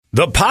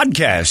The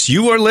podcast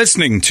you are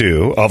listening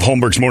to of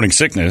Holmberg's Morning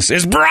Sickness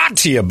is brought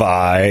to you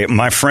by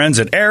my friends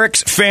at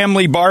Eric's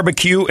Family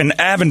Barbecue in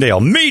Avondale.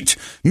 Meet,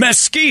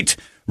 mesquite,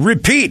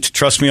 repeat.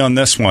 Trust me on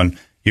this one.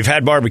 You've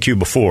had barbecue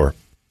before,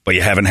 but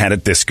you haven't had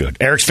it this good.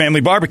 Eric's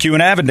Family Barbecue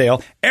in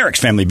Avondale,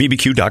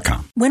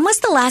 ericsfamilybbq.com. When was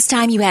the last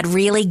time you had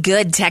really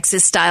good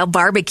Texas-style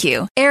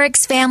barbecue?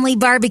 Eric's Family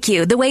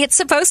Barbecue, the way it's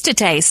supposed to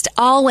taste.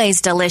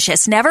 Always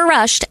delicious, never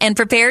rushed, and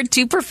prepared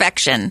to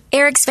perfection.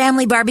 Eric's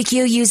Family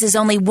Barbecue uses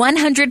only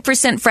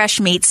 100% fresh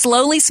meat,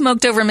 slowly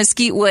smoked over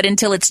mesquite wood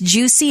until it's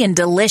juicy and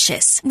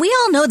delicious. We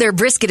all know their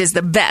brisket is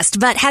the best,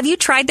 but have you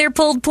tried their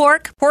pulled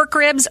pork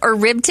ribs, or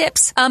rib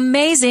tips?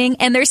 Amazing,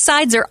 and their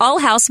sides are all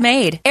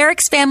house-made.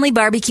 Eric's Family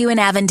Barbecue in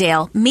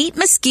Avondale. Meet,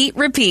 mesquite,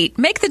 repeat.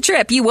 Make the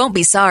trip. You won't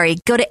be sorry.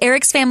 Go to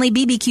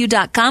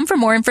ericsfamilybbq.com for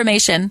more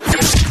information.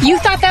 You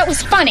thought that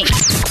was funny.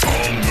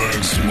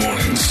 Holmberg's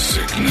Morning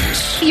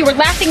Sickness. You were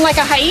laughing like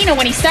a hyena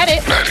when he said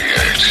it.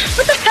 98.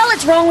 What the hell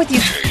is wrong with you?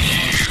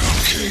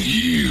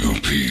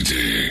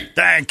 KUPD.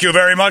 Thank you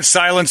very much,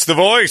 Silence the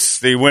Voice.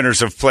 The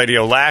winners of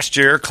Play-Doh last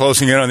year,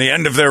 closing in on the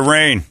end of their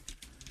reign.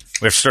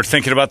 We have to start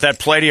thinking about that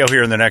Play-Doh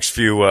here in the next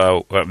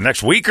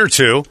next week or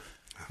two.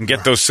 And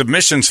get those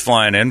submissions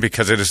flying in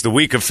because it is the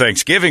week of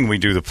Thanksgiving we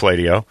do the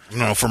Play-Doh. I don't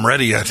know if I'm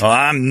ready yet. Oh,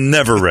 I'm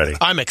never ready.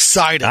 I'm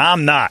excited.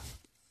 I'm not.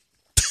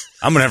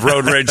 I'm going to have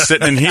road rage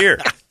sitting in here.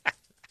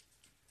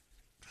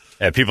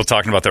 Yeah, people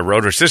talking about their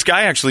road rage. This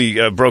guy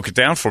actually broke it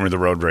down for me, the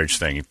road rage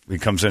thing. He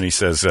comes in, he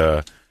says,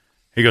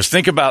 he goes,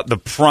 think about the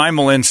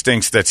primal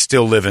instincts that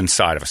still live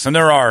inside of us. And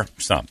there are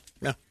some.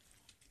 Yeah.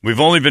 We've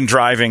only been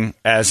driving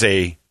as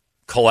a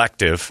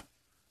collective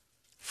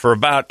for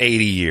about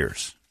 80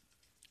 years.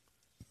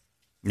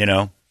 You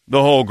know,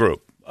 the whole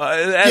group.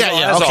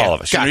 As all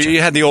of us. Gotcha. You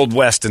had the Old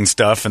West and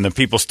stuff, and the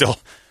people still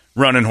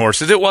running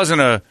horses. It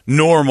wasn't a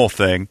normal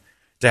thing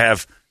to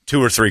have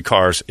 2 or 3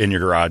 cars in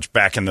your garage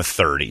back in the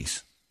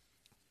 30s.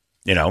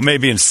 You know,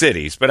 maybe in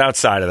cities, but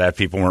outside of that,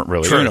 people weren't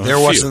really. True. You know, there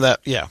wasn't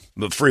that. Yeah.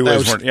 The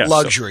freeways weren't. Yeah,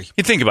 luxury. So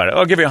you think about it.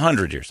 I'll give you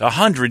 100 years.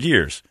 100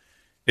 years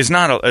is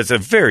not. It's a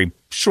very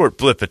short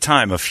blip of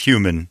time of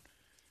human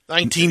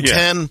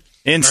 1910.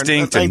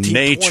 Instinct and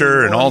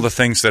nature and all the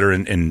things that are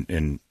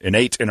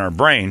innate in our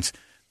brains.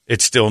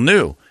 It's still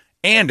new,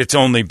 and it's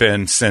only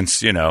been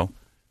since the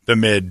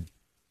mid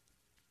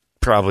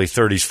probably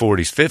 30s,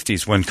 40s,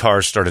 50s when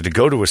cars started to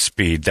go to a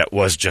speed that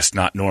was just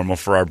not normal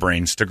for our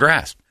brains to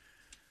grasp.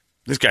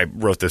 This guy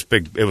wrote this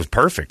big. It was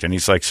perfect, and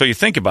he's like, so you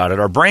think about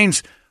it, our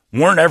brains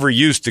weren't ever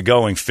used to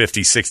going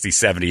 50, 60,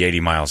 70, 80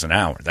 miles an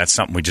hour. That's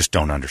something we just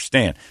don't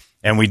understand,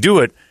 and we do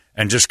it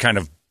and just kind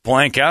of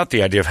blank out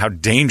the idea of how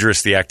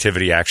dangerous the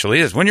activity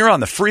actually is. When you're on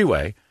the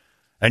freeway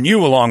and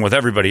you, along with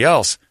everybody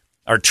else,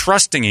 are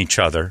trusting each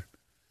other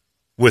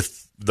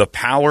with the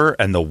power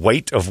and the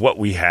weight of what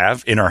we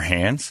have in our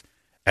hands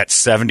at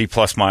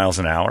 70-plus miles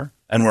an hour,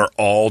 and we're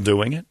all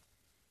doing it,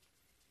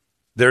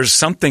 there's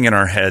something in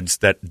our heads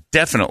that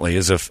definitely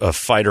is a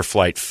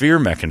fight-or-flight fear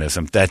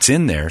mechanism that's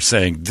in there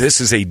saying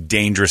this is a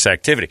dangerous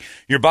activity.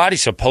 Your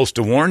body's supposed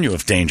to warn you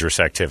of dangerous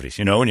activities.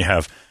 You know,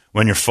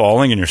 when you're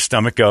falling and your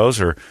stomach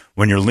goes, or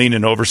when you're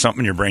leaning over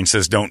something, your brain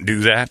says, don't do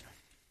that.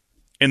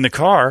 In the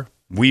car,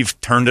 we've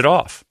turned it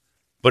off,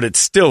 but it's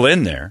still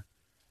in there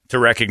to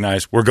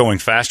recognize we're going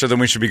faster than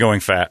we should be going.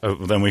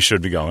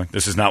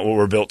 This is not what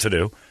we're built to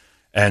do,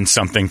 and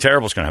something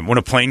terrible is going to happen. When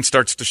a plane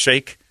starts to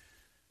shake,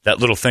 that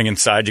little thing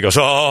inside you goes,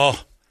 oh,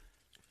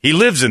 he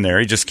lives in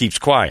there. He just keeps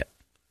quiet.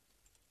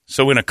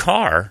 So in a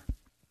car,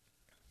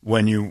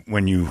 when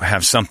you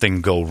have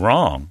something go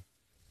wrong,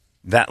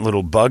 that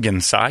little bug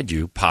inside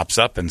you pops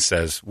up and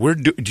says,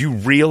 do you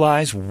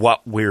realize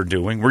what we're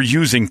doing? We're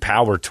using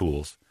power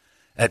tools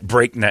at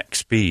breakneck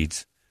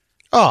speeds.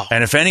 Oh,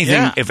 and if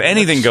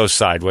anything goes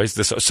sideways,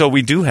 so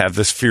we do have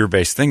this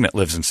fear-based thing that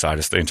lives inside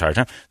us the entire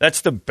time.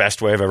 That's the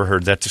best way I've ever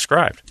heard that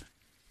described.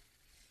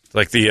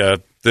 Like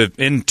the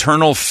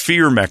internal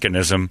fear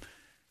mechanism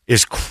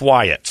is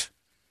quiet,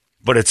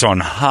 but it's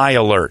on high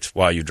alert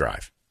while you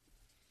drive.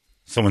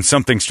 So when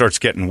something starts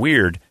getting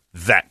weird,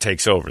 that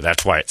takes over.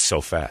 That's why it's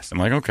so fast. I'm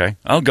like, okay,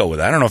 I'll go with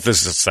that. I don't know if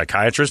this is a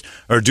psychiatrist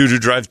or a dude who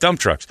drives dump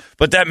trucks,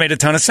 but that made a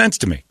ton of sense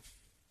to me.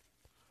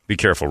 Be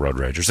careful, road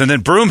ragers. And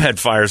then Broomhead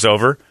fires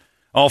over,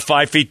 all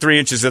 5 feet 3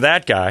 inches of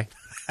that guy,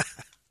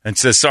 and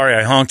says, sorry,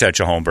 I honked at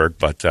you, Holmberg,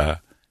 but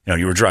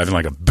you were driving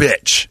like a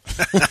bitch.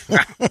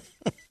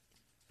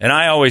 And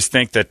I always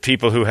think that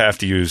people who have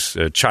to use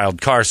child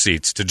car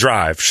seats to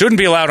drive shouldn't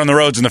be allowed on the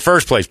roads in the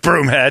first place,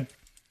 Broomhead.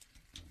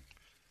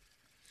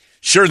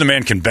 Sure, the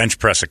man can bench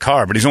press a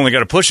car, but he's only got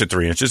to push it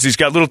 3 inches. He's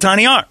got little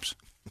tiny arms.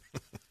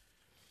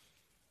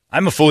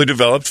 I'm a fully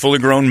developed, fully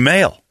grown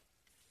male.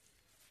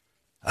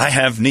 I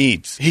have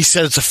needs. He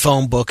said it's a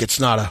phone book.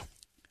 It's not a...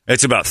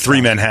 It's about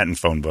 3 Manhattan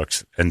phone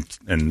books, and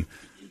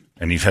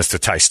he has to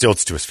tie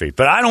stilts to his feet.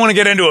 But I don't want to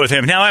get into it with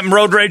him. Now I'm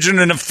road raging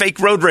in a fake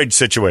road rage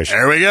situation.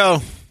 There we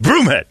go.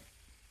 Broomhead.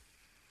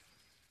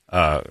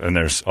 And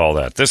there's all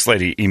that. This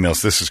lady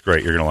emails, this is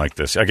great, you're going to like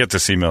this. I get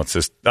this email, it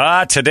says,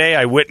 today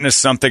I witnessed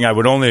something I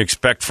would only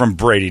expect from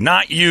Brady.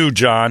 Not you,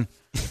 John.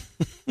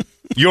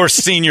 Your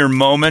senior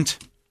moment,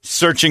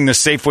 searching the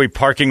Safeway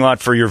parking lot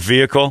for your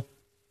vehicle.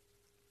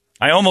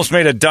 I almost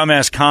made a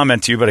dumbass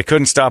comment to you, but I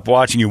couldn't stop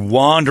watching you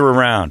wander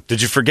around.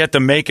 Did you forget the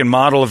make and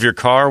model of your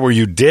car? Were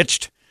you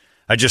ditched?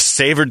 I just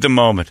savored the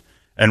moment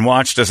and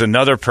watched as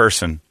another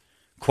person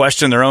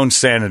questioned their own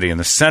sanity in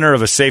the center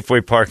of a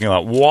Safeway parking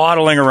lot,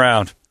 waddling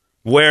around.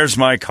 Where's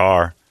my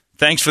car?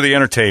 Thanks for the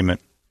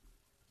entertainment.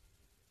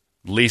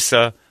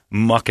 Lisa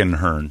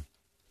Muckenhern.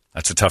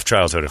 That's a tough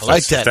childhood. If I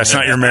like that that's name.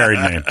 not your married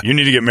name. You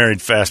need to get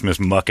married fast, Miss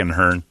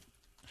Muckenhern.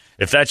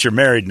 If that's your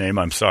married name,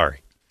 I'm sorry.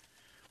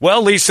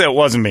 Well, Lisa, it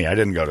wasn't me. I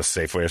didn't go to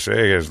Safeway.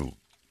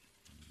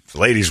 It's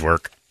ladies'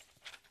 work.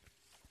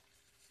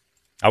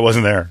 I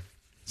wasn't there.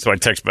 So I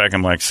text back.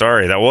 I'm like,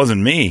 sorry, that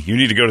wasn't me. You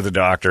need to go to the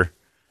doctor.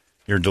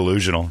 You're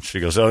delusional. She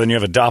goes, oh, then you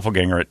have a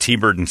doppelganger at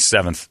T-Bird and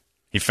 7th.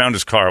 He found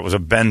his car. It was a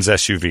Benz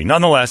SUV.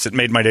 Nonetheless, it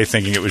made my day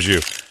thinking it was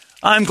you.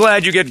 I'm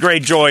glad you get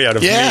great joy out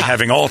of me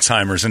having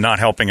Alzheimer's and not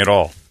helping at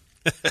all.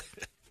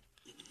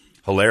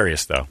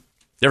 Hilarious, though.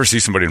 You ever see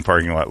somebody in a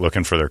parking lot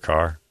looking for their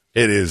car?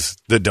 It is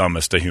the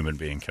dumbest a human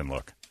being can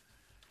look.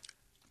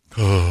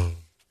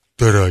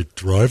 Did I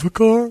drive a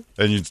car?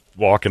 And you're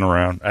walking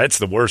around. It's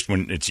the worst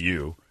when it's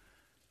you.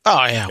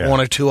 Oh, yeah. 1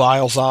 or 2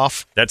 aisles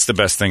off. That's the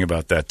best thing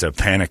about that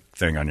panic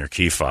thing on your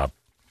key fob.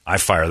 I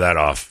fire that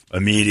off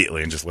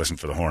immediately and just listen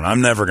for the horn.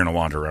 I'm never going to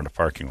wander around a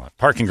parking lot.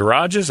 Parking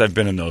garages, I've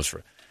been in those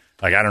for,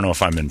 I don't know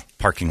if I'm in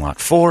parking lot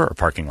 4 or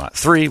parking lot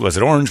 3. Was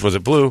it orange? Was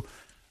it blue?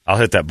 I'll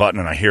hit that button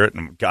and I hear it.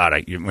 And God,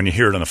 when you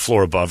hear it on the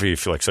floor above you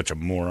feel like such a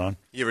moron.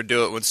 You ever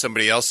do it when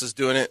somebody else is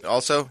doing it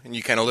also? And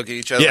you kind of look at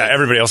each other? Yeah,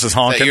 everybody else is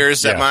honking. Is that yours?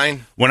 Is that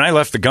mine? When I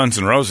left the Guns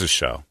N' Roses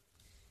show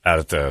out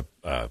at the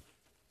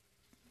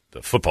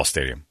football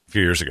stadium a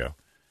few years ago,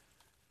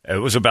 it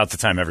was about the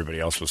time everybody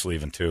else was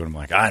leaving, too. And I'm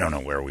like, I don't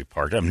know where we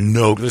parked.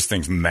 This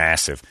thing's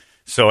massive.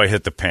 So I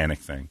hit the panic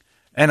thing.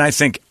 And I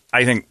think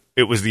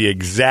it was the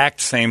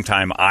exact same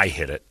time I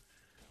hit it.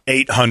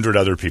 800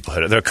 other people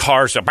hit it. The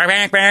cars,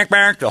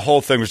 the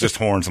whole thing was just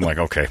horns. I'm like,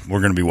 okay,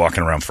 we're going to be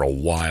walking around for a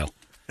while.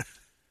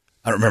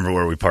 I don't remember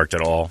where we parked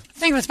at all. I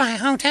think it was my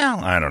hotel.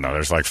 I don't know.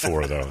 There's like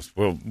 4 of those.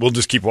 We'll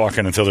just keep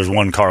walking until there's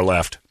 1 car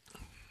left.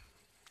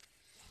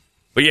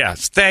 But yeah,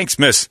 thanks,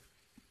 Miss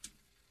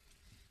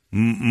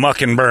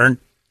Muckenburn.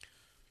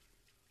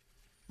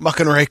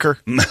 Muckenraker.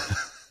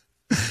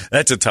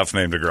 That's a tough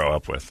name to grow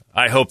up with.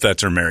 I hope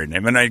that's her married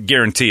name, and I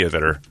guarantee you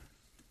that her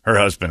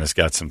husband has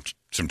got some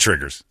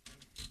triggers.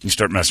 You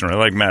start messing around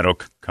like Matt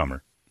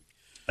O'Cummer.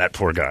 That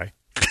poor guy.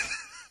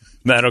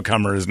 Matt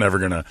O'Cummer is never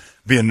going to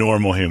be a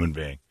normal human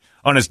being.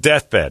 On his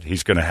deathbed,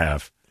 he's going to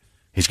have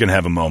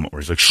a moment where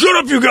he's like, "Shut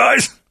up, you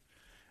guys!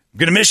 I'm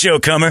going to miss you,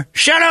 O'Cummer.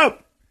 Shut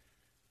up!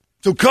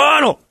 It's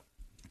O'Connell."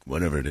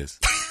 Whatever it is.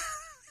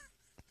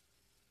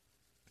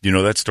 You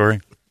know that story?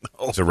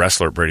 No. It's a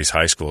wrestler at Brady's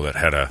high school that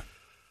had a...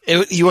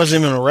 He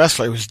wasn't even a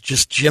wrestler. It was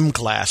just gym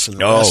class, and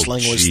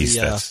wrestling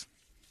was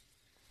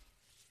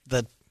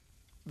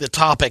the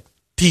topic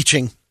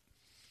teaching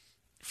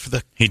for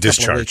the He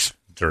discharged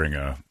during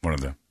one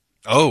of the...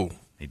 Oh.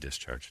 He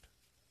discharged.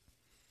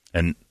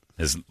 And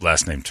his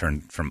last name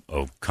turned from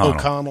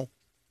O'Connell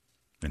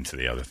into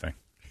the other thing.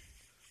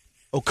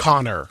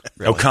 O'Connor.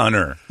 Really.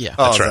 O'Connor. Yeah.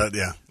 That's right.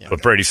 Yeah.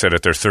 But Brady said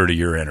at their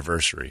 30-year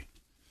anniversary,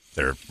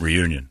 their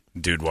reunion,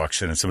 dude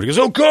walks in and somebody goes,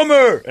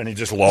 "O'Connor!" And he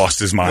just lost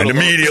his mind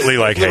immediately.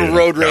 Like, little hey,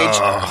 road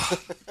rage.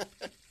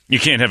 You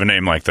can't have a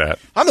name like that.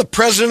 I'm the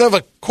president of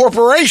a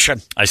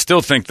corporation. I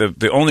still think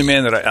the only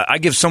man that I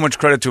give so much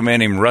credit to a man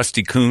named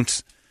Rusty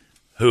Kuntz,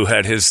 who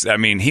had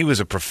he was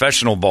a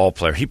professional ball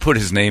player. He put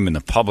his name in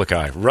the public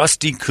eye.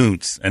 Rusty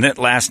Kuntz. And that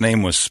last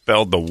name was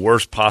spelled the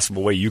worst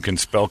possible way you can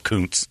spell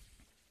Kuntz.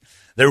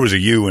 There was a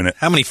U in it.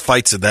 How many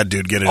fights did that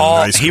dude get in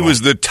high school? He was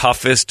the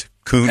toughest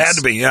Kuntz Had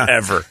to be, yeah.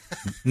 ever.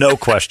 No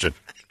question.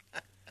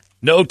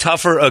 No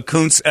tougher a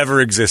Kuntz ever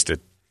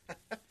existed.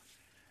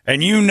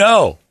 And you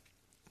know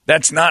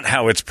that's not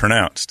how it's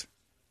pronounced.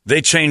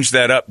 They changed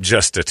that up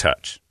just a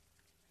touch.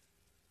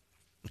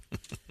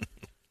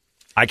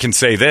 I can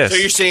say this. So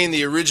you're saying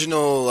the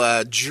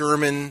original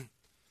German,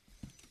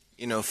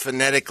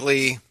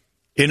 phonetically...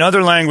 In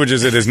other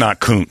languages, it is not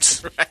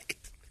Kuntz. Right.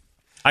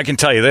 I can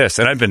tell you this,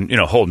 and I've been,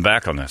 holding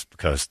back on this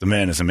because the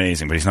man is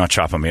amazing, but he's not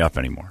chopping me up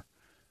anymore.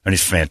 And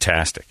he's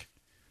fantastic.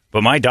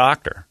 But my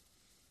doctor,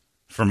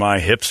 for my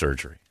hip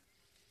surgery,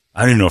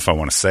 I don't even know if I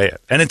want to say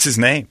it. And it's his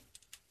name.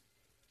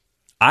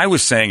 I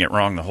was saying it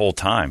wrong the whole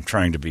time,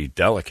 trying to be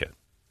delicate.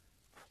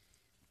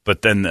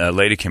 But then a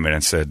lady came in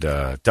and said,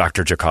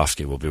 Dr.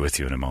 Jakovsky will be with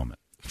you in a moment.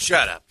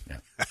 Shut up. Yeah.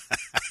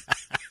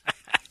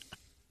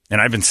 And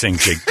I've been saying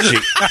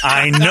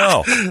I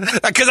know.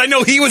 Because I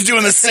know he was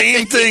doing the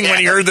same thing when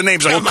he heard the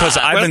names. Because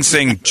I've been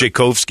saying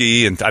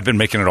Jakovsky, and I've been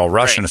making it all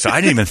Russian. Right. So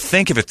I didn't even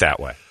think of it that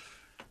way.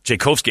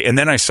 Jakovsky. And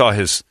then I saw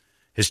his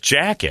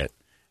jacket,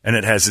 and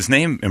it has his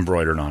name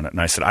embroidered on it.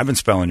 And I said, I've been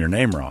spelling your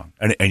name wrong.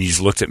 And he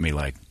just looked at me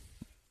like,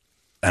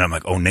 and I'm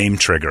like, oh, name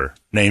trigger.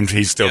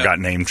 He's still got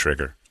name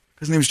trigger.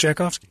 His name is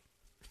Jakovsky.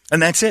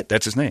 And that's it.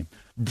 That's his name.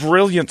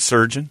 Brilliant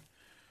surgeon.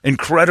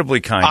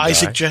 Incredibly kind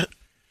Isaac guy.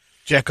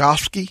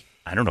 Jakovsky?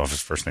 I don't know if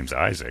his first name's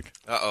Isaac.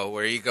 Where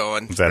are you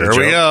going? Is that There a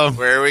we joke? go.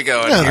 Where are we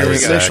going? Yeah, Here the we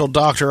go. initial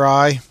Dr.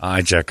 I.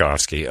 I.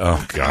 Tchaikovsky.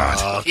 Oh,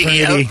 God.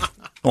 Yep.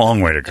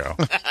 Long way to go.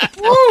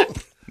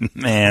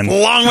 Man.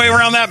 Long way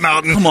around that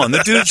mountain. Come on.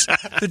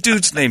 The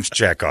dude's name's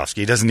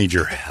Tchaikovsky. He doesn't need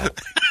your help.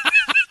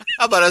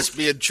 How about us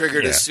being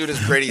triggered as soon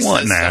as Brady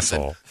What says an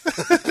something?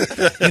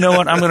 asshole. You know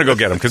what? I'm going to go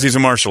get him because he's a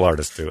martial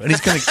artist, too. And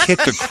he's going to kick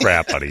the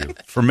crap out of you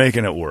for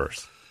making it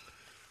worse.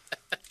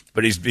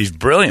 But he's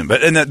brilliant.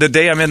 But the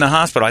day I'm in the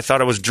hospital, I thought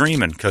I was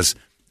dreaming because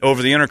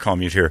over the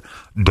intercom you'd hear,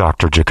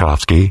 Dr.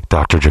 Tchaikovsky,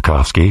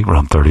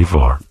 room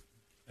 34.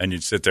 And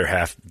you'd sit there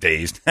half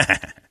dazed.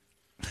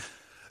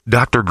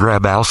 Dr.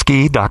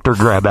 Grabowski.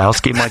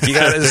 I'm like,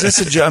 is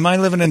this am I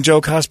living in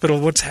joke hospital?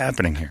 What's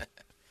happening here?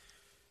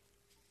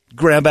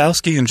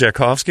 Grabowski and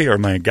Tchaikovsky are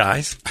my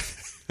guys.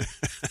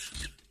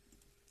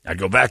 I'd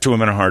go back to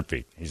him in a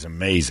heartbeat. He's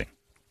amazing.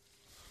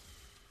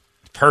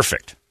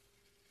 Perfect.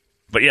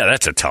 But yeah,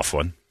 that's a tough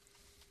one.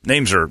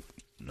 Names are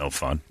no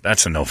fun.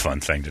 That's a no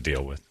fun thing to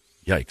deal with.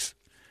 Yikes.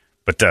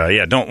 But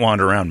yeah, don't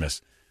wander around,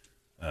 Miss.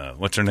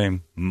 What's her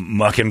name?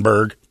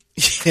 Muckenberg.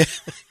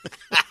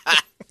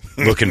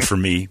 Looking for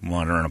me,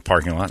 wandering in a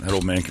parking lot. That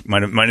old man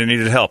might have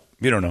needed help.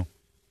 You don't know.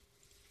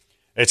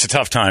 It's a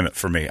tough time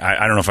for me.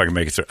 I don't know if I can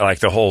make it through.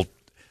 Like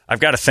I've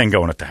got a thing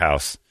going at the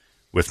house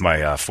with my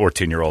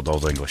 14-year-old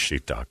old English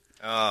sheepdog.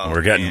 Oh,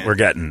 we're getting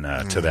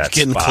to that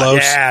getting spot.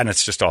 close. Yeah, and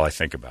it's just all I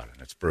think about it.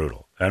 It's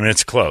brutal. I mean,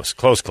 it's close.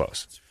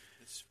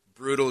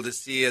 Brutal to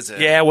see as a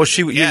Yeah, well,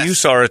 Yes. you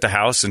saw her at the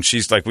house, and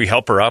she's like, we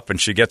help her up,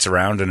 and she gets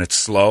around, and it's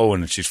slow,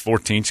 and she's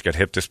 14, she's got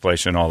hip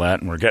dysplasia and all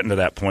that, and we're getting to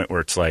that point where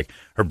it's like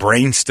her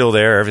brain's still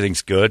there,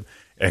 everything's good,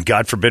 and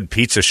God forbid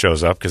pizza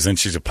shows up, because then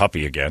she's a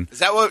puppy again. Is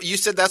that what you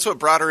said? That's what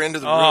brought her into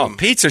the Oh, room.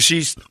 pizza,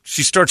 she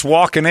starts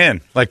walking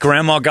in, like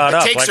Grandma got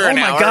up. takes Like, her an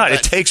oh, my hour, God, but-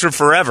 it takes her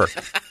forever.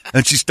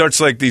 And she starts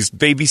like these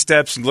baby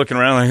steps and looking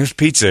around like, there's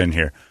pizza in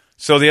here.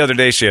 So the other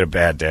day, she had a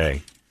bad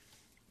day,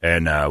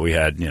 and we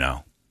had,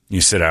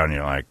 you sit down and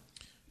you're like,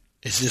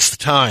 Is this the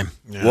time?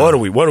 what are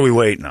we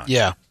waiting on?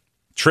 Yeah.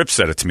 Tripp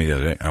said it to me the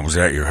other day. I was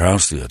at your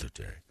house the other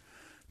day.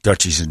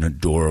 Dutchie's an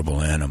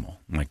adorable animal.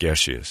 I'm like, yes,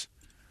 she is.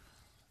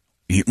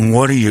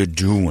 What are you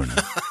doing?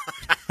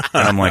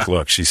 And I'm like,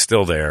 look, she's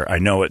still there. I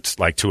know it's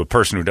like to a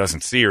person who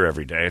doesn't see her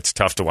every day, it's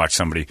tough to watch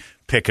somebody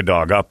pick a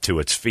dog up to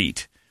its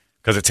feet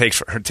because it takes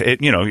for her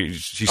to,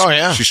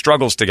 she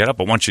struggles to get up,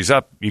 but once she's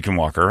up, you can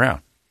walk her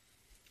around.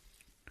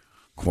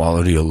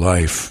 Quality of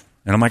life.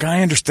 And I'm like,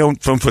 I understand.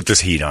 Don't put this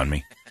heat on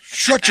me.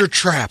 Shut your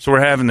trap. So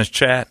we're having this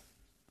chat,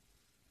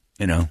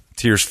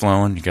 tears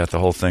flowing. You got the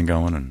whole thing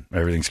going, and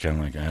everything's kind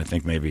of like, I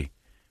think maybe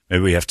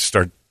we have to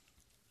start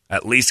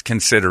at least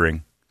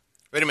considering.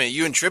 Wait a minute,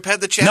 you and Tripp had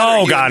the chat? or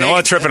No, you God, and no,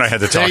 Megan? Tripp and I had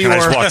to talk, you and I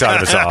just were. walked out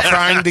of his office.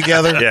 Crying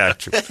together. Yeah.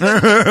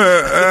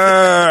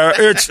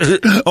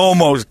 It's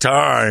almost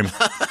time.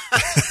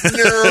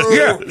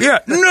 Yeah,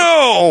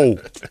 no.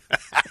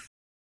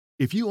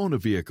 If you own a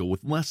vehicle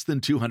with less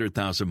than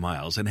 200,000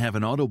 miles and have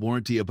an auto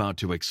warranty about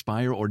to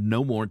expire or no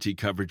warranty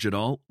coverage at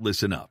all,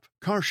 listen up.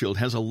 CarShield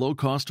has a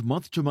low-cost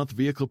month-to-month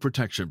vehicle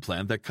protection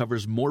plan that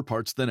covers more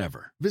parts than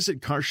ever. Visit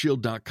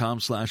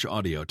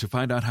carshield.com/audio to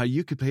find out how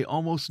you could pay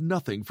almost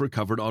nothing for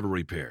covered auto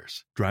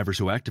repairs. Drivers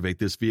who activate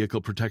this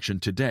vehicle protection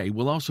today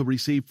will also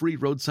receive free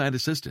roadside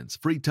assistance,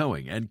 free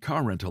towing, and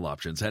car rental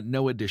options at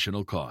no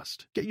additional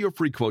cost. Get your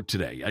free quote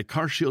today at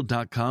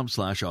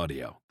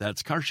carshield.com/audio.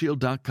 That's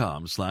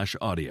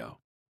carshield.com/audio.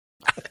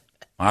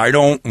 I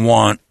don't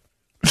want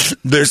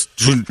this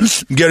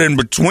to get in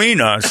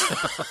between us,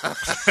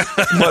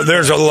 but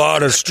there's a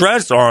lot of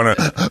stress on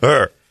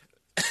her,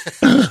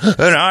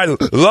 and I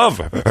love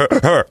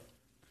her.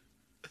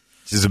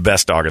 She's the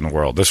best dog in the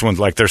world. This one's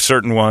like, there's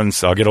certain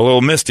ones, I'll get a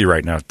little misty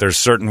right now. There's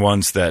certain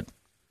ones that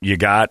you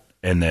got,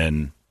 and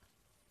then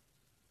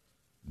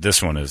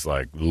this one is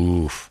like,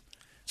 oof.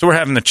 So we're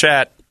having the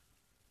chat.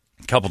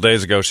 A couple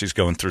days ago, she's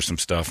going through some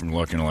stuff and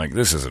looking like,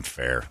 this isn't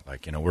fair.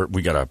 Like,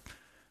 we got to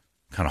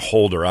kind of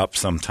hold her up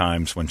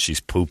sometimes when she's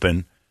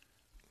pooping.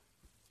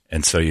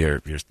 And so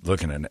you're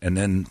looking at it. And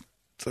then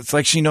it's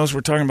like she knows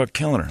we're talking about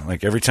killing her.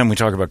 Like every time we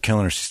talk about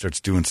killing her, she starts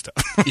doing stuff.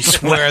 You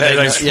swear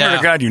I swear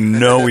to God,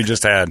 we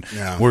just had,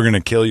 we're going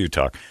to kill you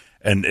talk.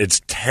 And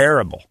it's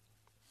terrible.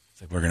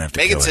 It's like we're going to have to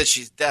Megan kill her. says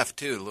she's deaf,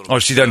 too. A little Oh,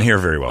 bit. she doesn't hear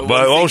very well. The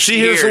But one thing she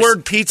hears the hears- word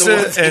the pizza,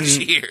 one thing and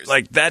she hears.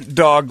 like that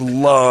dog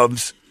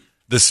loves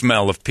the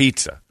smell of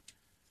pizza.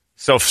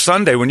 So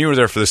Sunday, when you were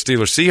there for the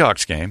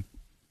Steelers-Seahawks game,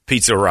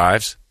 pizza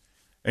arrives,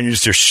 and you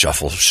just hear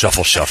shuffle,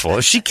 shuffle, shuffle.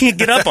 She can't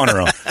get up on her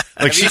own.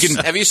 Like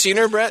Have you seen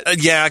her,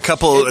 Brett? Yeah, a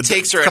couple It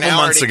takes her an hour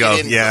months to ago.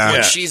 get in, Yeah. but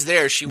when Yeah. she's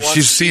there, she wants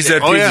she to sees be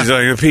that there. pizza. She's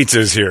like, the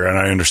pizza's here, and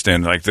I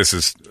understand. Like this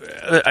is,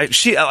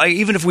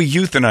 even if we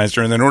euthanized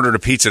her and then ordered a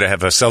pizza to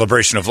have a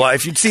celebration of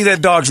life, you'd see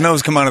that dog's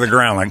nose come out of the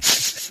ground like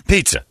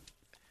pizza.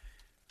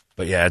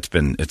 But yeah,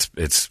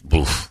 it's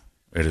oof.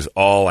 It is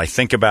all I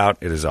think about.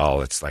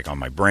 It's like on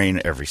my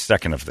brain every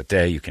second of the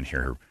day. You can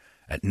hear her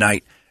at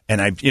night,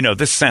 and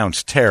this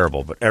sounds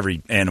terrible, but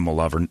every animal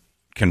lover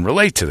can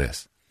relate to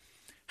this.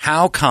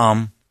 How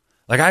come?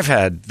 Like I've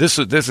had this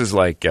is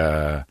like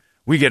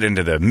we get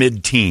into the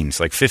mid-teens,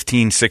 like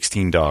 15,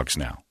 16 dogs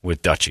now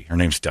with Dutchie. Her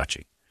name's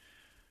Dutchie.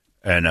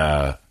 And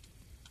I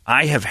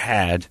have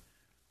had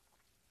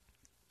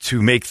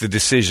to make the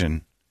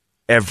decision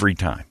every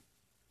time.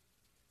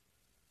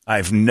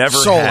 I've never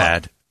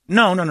had...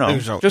 No.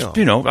 Just,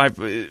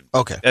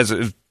 okay.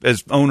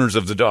 As owners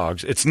of the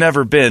dogs, it's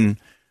never been...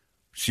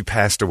 She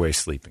passed away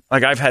sleeping.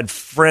 Like, I've had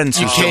friends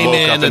who came woke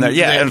in up and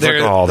and it's like,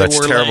 oh,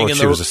 that's terrible.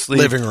 She was asleep.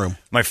 Living room.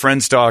 My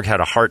friend's dog had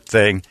a heart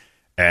thing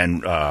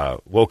and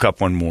woke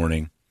up one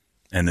morning,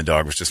 and the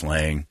dog was just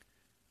laying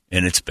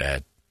in its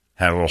bed,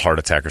 had a little heart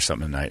attack or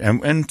something at night,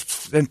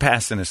 and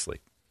passed in his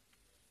sleep.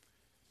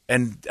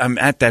 And I'm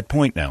at that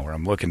point now where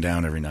I'm looking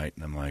down every night,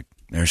 and I'm like,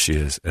 there she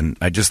is. And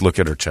I just look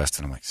at her chest,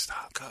 and I'm like,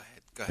 stop. Go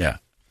ahead. Yeah.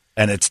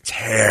 And it's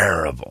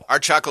terrible. Our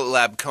chocolate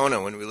lab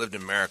Kona, when we lived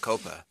in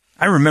Maricopa.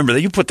 I remember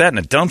that you put that in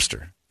a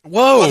dumpster.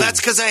 Whoa! Well, that's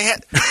because I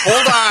had.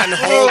 Hold on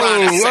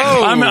a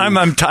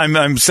second.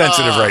 I'm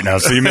sensitive right now,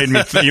 so you made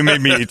me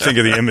think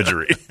of the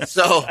imagery.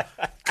 So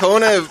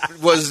Kona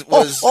was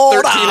 13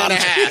 and a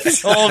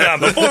half. Hold on,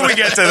 before we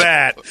get to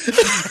that,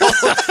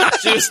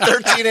 she was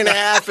 13 and a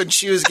half, and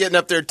she was getting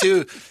up there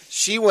too.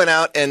 She went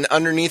out and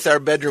underneath our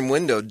bedroom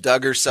window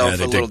dug herself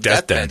a little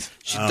deathbed.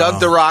 She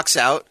dug the rocks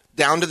out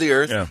down to the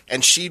earth,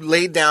 and she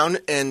laid down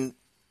and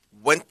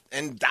went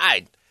and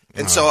died.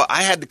 And so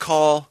I had to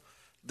call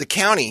the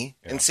county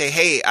and say,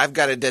 hey, I've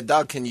got a dead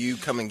dog. Can you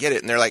come and get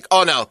it? And they're like,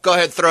 oh, no, go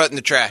ahead, throw it in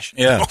the trash.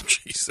 Yeah. Oh,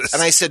 Jesus.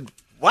 And I said,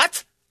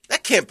 what?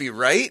 That can't be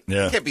right.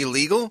 Yeah. That can't be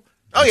legal.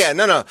 Oh, yeah,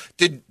 no.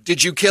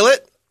 Did you kill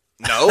it?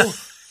 No.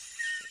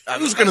 I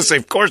was going to say,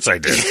 of course I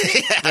did.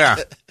 Yeah.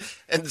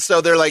 And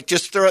so they're like,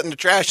 just throw it in the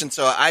trash. And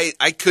so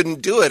I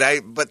couldn't do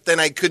it. But then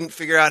I couldn't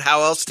figure out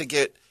how else to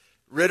get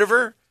rid of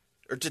her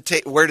or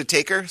where to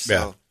take her. So.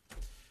 Yeah.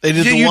 They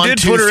did You the 1, did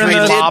 2, put her in 3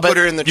 the- lob put it.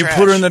 her in the You trash.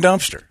 put her in the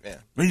dumpster. Yeah.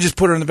 You just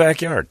put her in the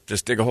backyard.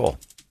 Just dig a hole.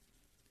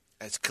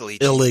 That's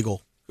caliche.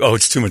 Illegal. Oh,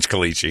 it's too much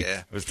caliche. Yeah.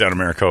 It was down in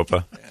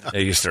Maricopa. Yeah.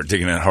 You start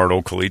digging that hard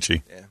old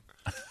caliche.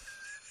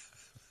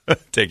 Yeah.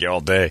 Take you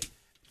all day.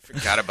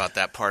 Forgot about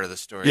that part of the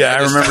story. Yeah, I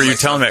just remember found you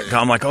telling myself me.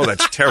 I'm like, oh,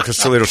 that's terrible. Because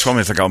Toledo told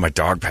me, it's like, oh, my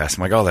dog passed.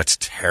 I'm like, oh, that's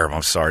terrible.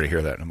 I'm sorry to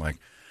hear that. And I'm like,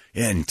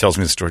 yeah. And he tells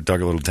me the story,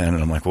 dug a little den.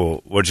 And I'm like,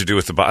 well, what'd you do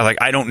with the body? Like,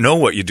 I don't know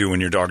what you do when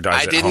your dog dies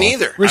I at didn't home.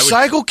 either.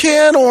 Recycle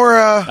can or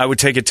I would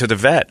take it to the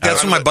vet.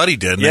 That's what my buddy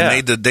did. And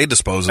Yeah. they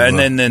dispose of And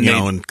it, then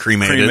and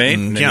cremate it.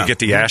 And then you get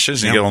the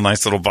ashes, and you get a little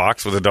nice little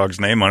box with a dog's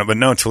name on it. But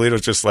no,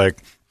 Toledo's just like,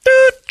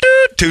 doot,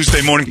 doot,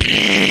 Tuesday morning.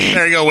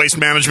 There you go, waste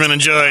management.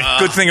 Enjoy.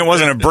 Good thing it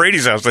wasn't at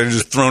Brady's house. They'd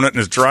just thrown it in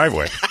his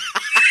driveway.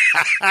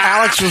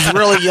 Alex was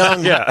really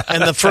young, Yeah.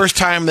 and the first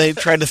time they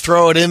tried to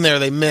throw it in there,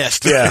 they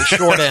missed. Yeah. The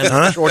short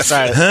end, short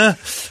side.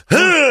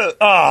 Oh,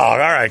 all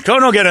right.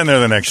 Go get in there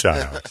the next shot,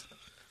 Alex.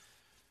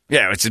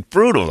 Yeah, it's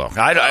brutal though.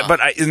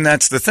 And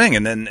that's the thing.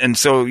 And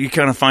so you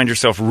kind of find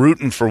yourself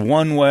rooting for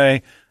one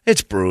way.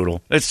 It's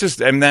brutal. It's just,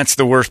 and that's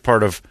the worst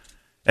part of,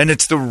 and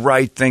it's the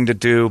right thing to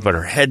do, but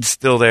her head's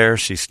still there.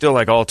 She's still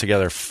like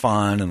altogether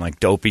fun and like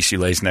dopey. She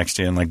lays next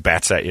to you and like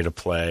bats at you to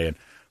play.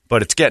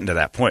 But it's getting to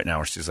that point now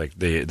where she's like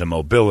the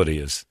mobility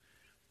is,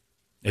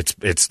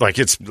 it's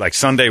like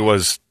Sunday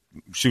was,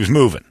 she was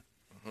moving.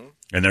 Mm-hmm.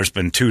 And there's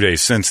been 2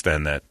 days since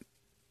then that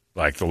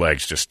like the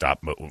legs just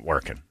stop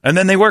working. And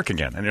then they work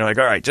again. And you're like,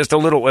 all right, just a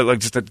little, like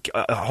just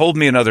hold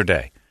me another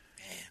day.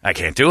 I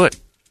can't do it.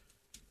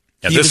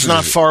 And He was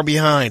not far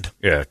behind.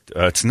 Yeah,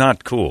 it's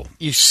not cool.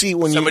 You see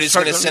when Somebody's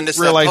you gonna send us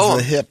that realize poem.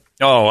 the hip.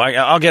 Oh,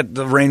 I'll get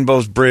the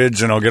Rainbow's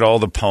Bridge and I'll get all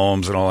the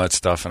poems and all that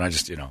stuff. And I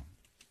just,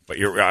 but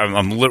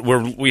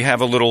we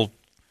have a little,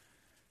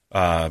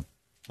 like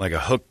a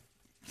hook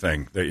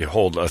thing that you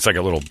hold. It's like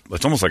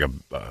it's almost like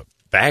a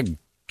bag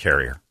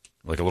carrier,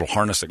 like a little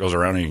harness that goes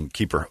around and you can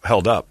keep her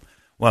held up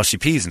while she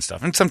pees and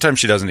stuff. And sometimes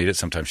she doesn't need it,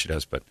 sometimes she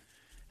does, but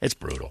it's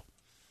brutal.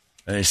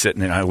 And he's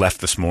sitting and I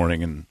left this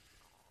morning and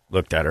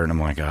looked at her and I'm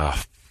like, oh,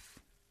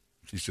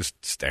 she's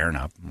just staring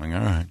up. I'm like,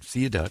 all right, see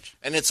you, Dutch.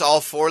 And it's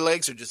all four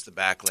legs or just the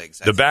back legs?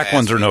 The back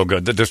ones are no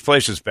good. The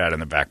dysplasia's bad in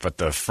the back, but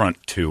the front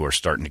two are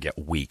starting to get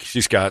weak.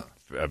 She's got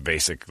a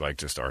basic, like,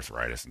 just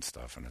arthritis and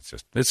stuff, and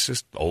it's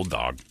just old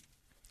dog.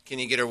 Can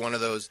you get her one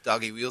of those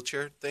doggy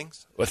wheelchair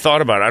things? I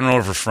thought about it. I don't know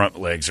if her front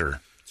legs are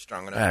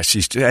strong enough.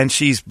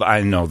 She's.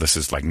 I know this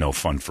is like no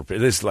fun for.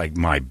 This is like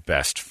my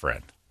best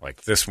friend.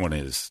 Like this one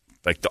is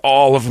like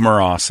all of them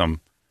are awesome.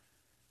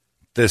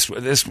 This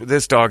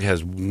dog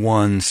has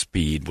one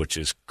speed, which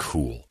is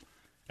cool,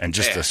 and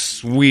just the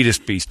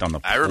sweetest beast on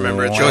the planet. I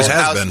remember at She always the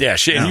has house. been.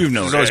 Yeah, and you've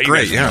known She's always her.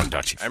 great. You guys have Yeah,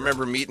 known Dutchie I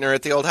remember meeting her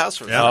at the old house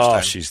for the Oh, first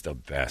time. she's the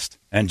best,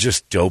 and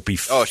just dopey,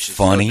 Oh, she's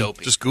funny, so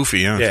dopey. just goofy.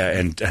 Yeah, yeah,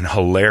 and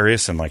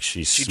hilarious, and like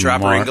she's She smart.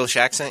 drop her English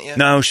accent yet?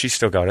 No, she's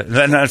still got it.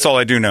 And that's all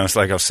I do now. It's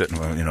like I'll sit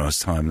and it's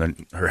time.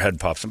 Then her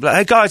head pops and be like,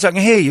 "Hey guys, I can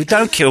hear you.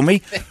 Don't kill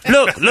me.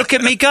 Look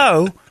at me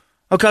go.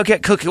 I'll go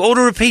get cookie.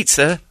 Order a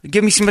pizza.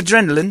 Give me some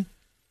adrenaline."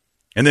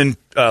 And then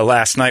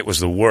last night was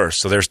the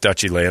worst. So there's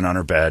Dutchie laying on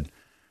her bed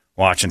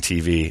watching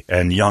TV,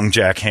 and young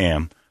Jack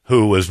Ham,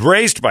 who was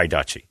raised by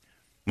Dutchie.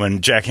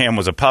 When Jack Ham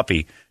was a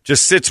puppy,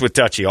 just sits with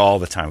Dutchie all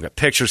the time. We've got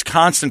pictures,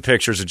 constant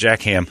pictures of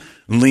Jack Ham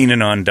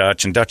leaning on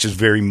Dutch, and Dutch is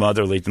very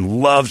motherly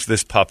and loves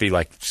this puppy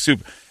like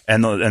super.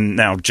 And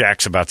now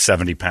Jack's about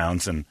 70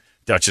 pounds, and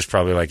Dutch is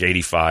probably like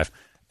 85.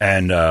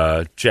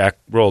 And Jack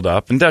rolled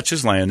up, and Dutch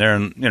is laying there,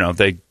 and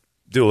they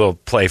do a little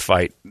play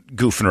fight,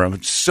 goofing around.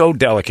 It's so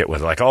delicate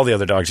with her. Like all the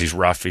other dogs, he's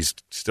rough. He's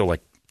still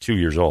like 2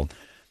 years old.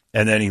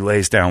 And then he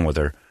lays down with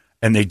her,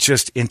 and they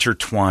just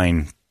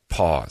intertwine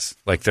paws,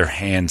 like their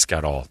hands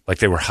got all, like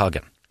they were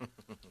hugging.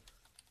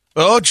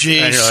 Oh,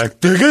 jeez. And you're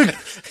like, they're good.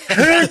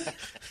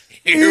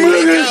 Here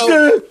we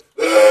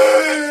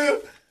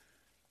go.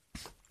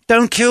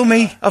 Don't kill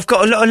me. I've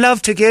got a lot of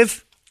love to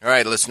give. All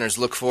right, listeners,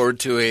 look forward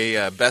to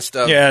a best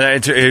of. Yeah,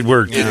 it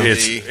worked.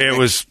 It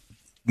was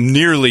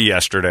nearly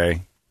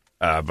yesterday,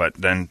 but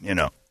then,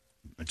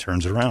 it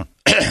turns around.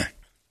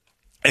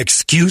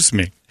 Excuse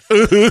me.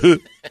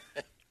 But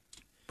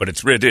it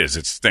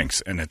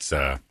stinks, and it's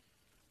all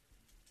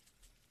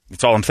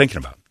I'm thinking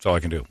about. It's all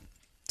I can do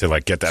to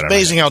get that out. It's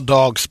amazing how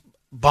dogs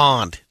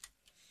bond.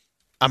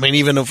 I mean,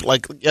 even if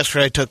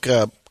yesterday I took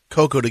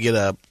Coco to get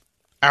a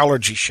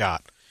allergy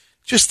shot.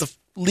 Just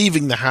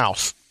leaving the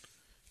house.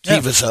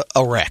 Kiva's a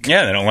wreck.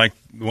 Yeah, they don't like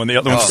when the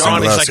other one's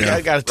gone. He's like,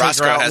 I got to take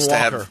Roscoe her out has and to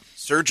walk have her.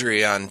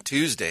 surgery on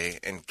Tuesday,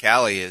 and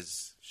Callie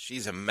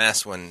she's a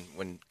mess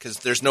because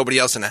there's nobody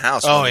else in the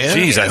house. Oh, yeah?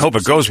 Jeez, I hope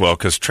it goes well,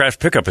 because trash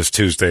pickup is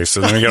Tuesday,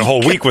 so then we get a whole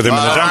week with him in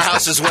the dumpster. Our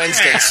house is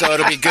Wednesday, so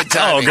it'll be good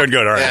timing. Oh, good.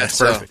 All right, Yeah, that's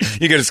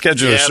perfect. You get to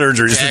schedule a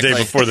surgery just the day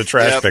before the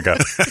trash pickup.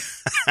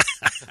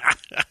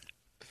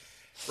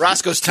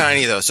 Roscoe's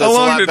tiny, though, so it's a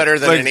lot better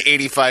than an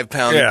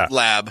 85-pound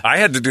lab. I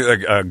had to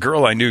do a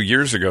girl I knew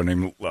years ago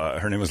named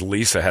her name was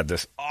Lisa, had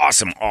this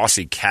awesome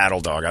Aussie cattle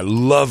dog. I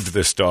loved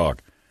this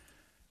dog.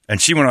 And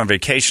she went on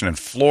vacation in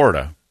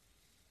Florida.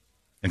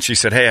 And she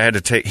said, hey, I had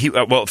to take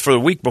for the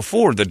week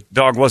before, the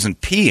dog wasn't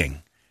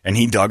peeing. And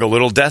he dug a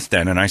little death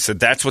den. And I said,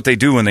 that's what they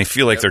do when they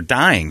feel like they're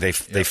dying. They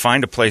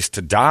find a place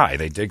to die.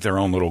 They dig their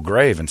own little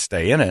grave and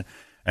stay in it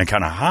and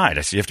kind of hide.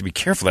 I said, you have to be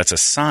careful. That's a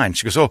sign.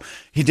 She goes, oh,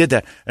 he did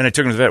that. And I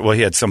took him to the vet. Well,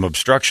 he had some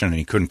obstruction and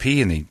he couldn't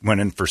pee, and he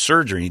went in for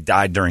surgery, and he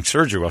died during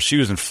surgery while she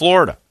was in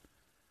Florida.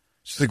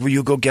 She's like, will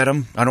you go get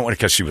him? I don't want to,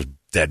 because she was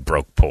dead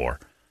broke poor,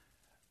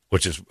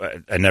 which is,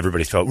 and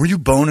everybody thought, were you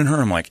boning her?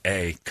 I'm like,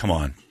 hey, come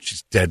on.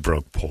 She's dead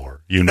broke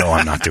poor. I'm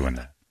not doing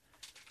that.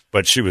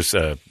 But she was,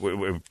 I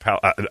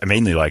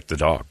mainly liked the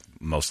dog,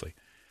 mostly.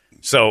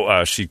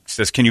 So she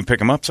says, can you pick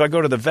him up? So I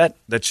go to the vet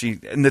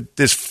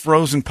this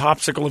frozen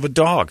popsicle of a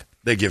dog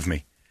they give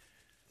me.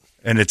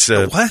 And it's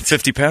a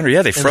 50-pounder.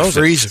 Yeah, they froze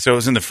it. So it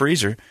was in the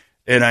freezer.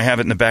 And I have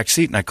it in the back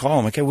seat. And I call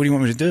him, like, hey, what do you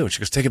want me to do? She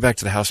goes, take it back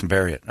to the house and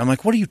bury it. I'm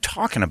like, what are you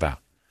talking about?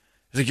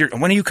 He's like,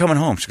 when are you coming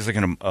home? She goes,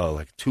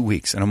 like 2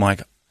 weeks. And I'm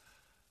like,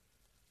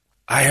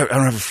 I don't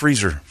have a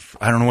freezer.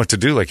 I don't know what to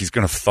do. Like, he's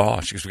going to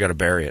thaw. She goes, we got to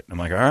bury it. And I'm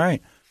like, all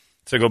right.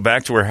 So I go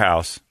back to her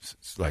house.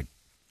 It's like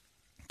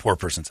poor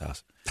person's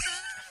house.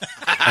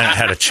 And it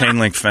had a chain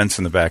link fence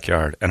in the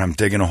backyard. And I'm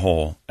digging a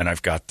hole. And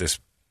I've got this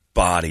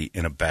body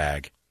in a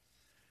bag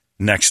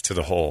next to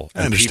the hole.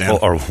 And people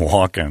are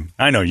walking.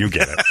 I know, you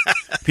get it.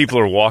 People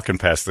are walking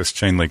past this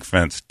chain link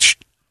fence.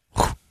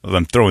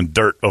 I'm throwing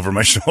dirt over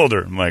my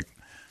shoulder. I'm like,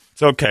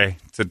 it's okay.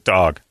 It's a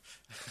dog.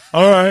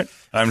 All right.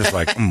 I'm just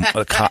like,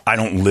 I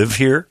don't live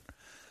here.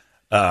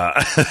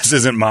 This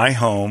isn't my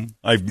home.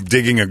 I'm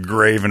digging a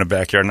grave in a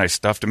backyard, and I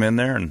stuffed him in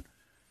there and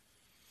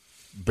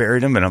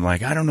buried him. And I'm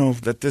like, I don't know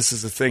that this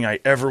is the thing I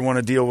ever want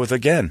to deal with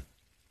again.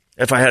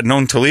 If I had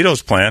known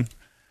Toledo's plan,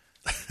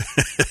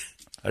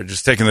 I'd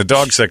just taken the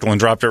dog sickle and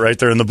dropped it right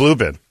there in the blue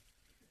bin.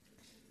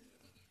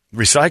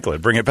 Recycle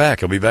it, bring it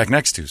back. He'll be back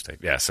next Tuesday.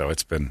 Yeah, so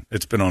it's been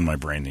on my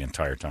brain the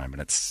entire time,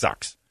 and it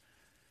sucks.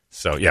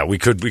 So yeah, we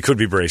could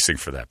be bracing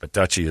for that. But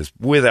Dutchie is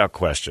without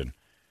question,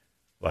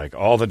 like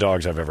all the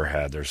dogs I've ever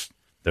had.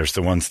 There's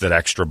the ones that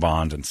extra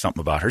bond and something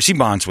about her. She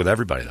bonds with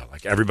everybody though.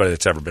 Like everybody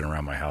that's ever been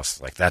around my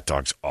house, like that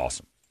dog's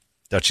awesome.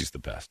 Dutchie's the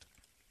best.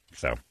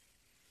 So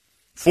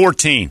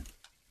 14.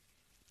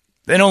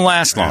 They don't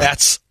last long.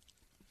 It's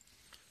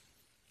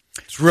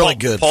really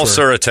good. Paul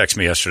Sura texted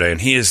me yesterday, and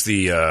he is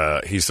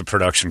he's the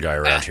production guy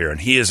around here, and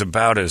he is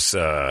about as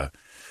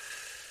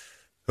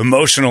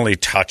emotionally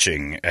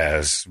touching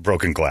as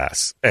Broken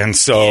Glass. And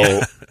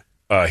so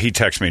he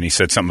texted me, and he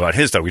said something about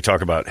his dog. We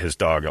talk about his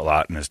dog a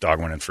lot, and his dog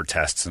went in for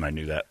tests, and I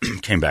knew that.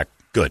 Came back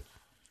good.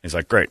 He's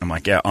like, great. And I'm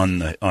like, yeah,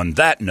 on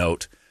that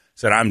note,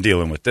 said I'm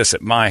dealing with this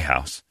at my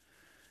house.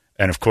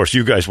 And, of course,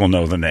 you guys will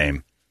know the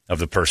name of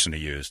the person he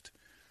used.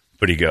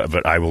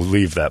 But I will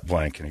leave that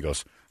blank. And he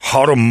goes,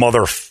 how do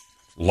mother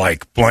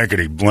like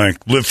blankety blank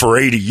live for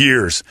 80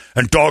 years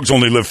and dogs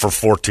only live for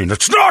 14?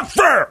 It's not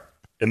fair.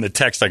 In the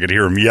text, I could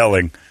hear him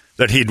yelling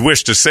that he'd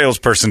wished a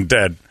salesperson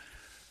dead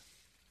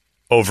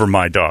over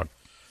my dog.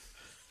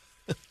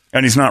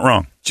 And he's not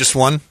wrong. Just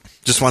one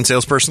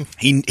salesperson?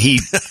 He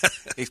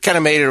kind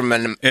of made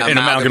an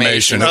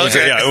amalgamation.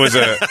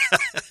 Okay.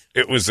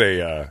 It was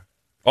a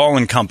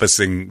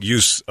all-encompassing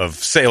use of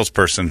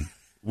salesperson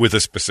with a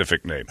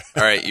specific name.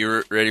 All right,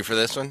 you ready for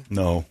this one?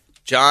 No.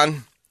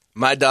 John,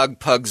 my dog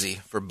Pugsy,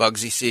 for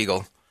Bugsy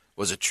Siegel,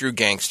 was a true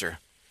gangster.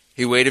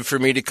 He waited for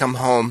me to come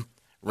home,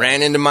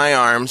 ran into my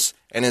arms,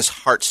 and his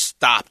heart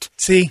stopped.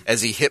 See?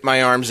 As he hit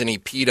my arms and he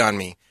peed on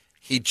me.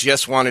 He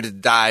just wanted to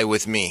die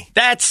with me.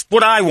 That's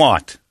what I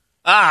want.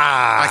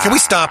 Can we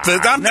stop this?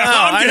 I'm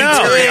I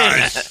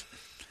know.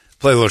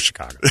 Play a little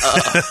Chicago.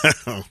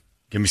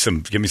 Give me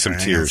some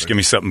tears. Give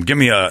me something. Give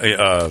me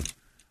a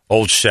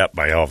Old Shep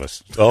by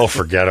Elvis. Oh,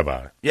 forget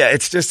about it. Yeah,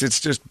 it's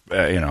just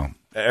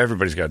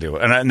everybody's got to deal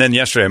with it. And then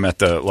yesterday I'm at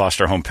the Lost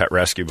Our Home Pet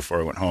Rescue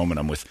before I went home, and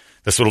I'm with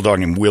this little dog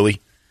named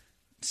Willie.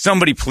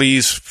 Somebody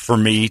please, for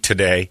me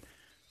today,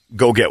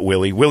 go get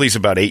Willie. Willie's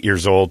about 8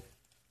 years old.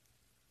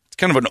 It's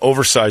kind of an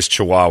oversized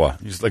Chihuahua.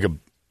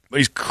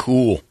 He's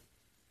cool.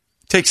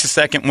 Takes a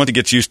second. Once he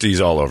gets used to, he's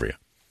all over you.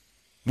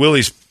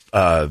 Willie's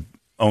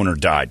owner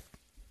died.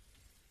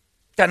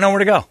 Got nowhere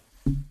to go.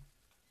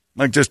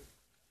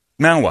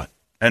 Now what?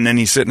 And then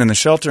he's sitting in the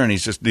shelter, and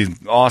he's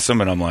awesome.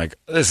 And I'm like,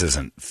 this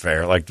isn't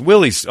fair. Like,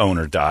 Willie's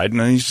owner died, and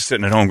then he's just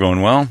sitting at home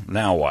going, well,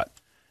 now what?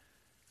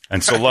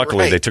 And so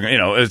luckily they took,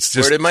 it's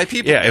just. Where did my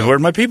people go? Where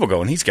did my people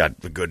go? And he's got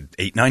a good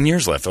 8-9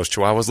 years left. Those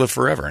Chihuahuas live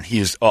forever, and he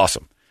is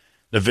awesome.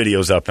 The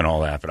video's up and all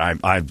that, but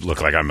I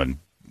look like I'm in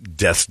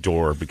death's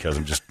door because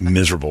I'm just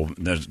miserable.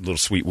 And there's a little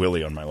sweet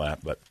Willie on my lap,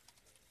 but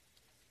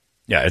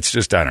yeah, it's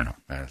just, I don't know.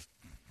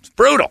 It's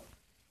brutal.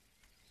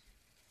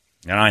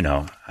 And I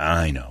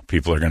know.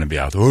 People are going to be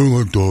out there. I don't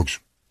like dogs.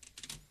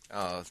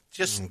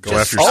 Just go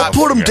after I'll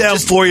put them down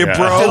for you,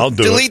 bro. I'll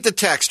delete the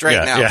text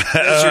right now.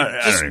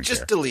 Yeah.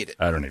 Just delete it.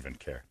 I don't even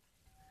care.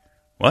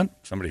 What?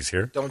 Somebody's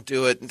here? Don't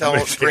do it.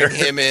 Don't bring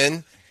him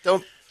in.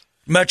 Don't.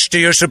 Much to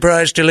your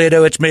surprise,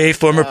 Toledo, it's me,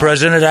 former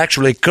president,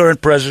 actually current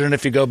president,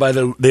 if you go by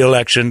the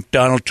election,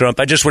 Donald Trump.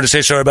 I just want to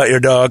say sorry about your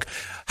dog.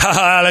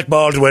 Ha-ha, Alec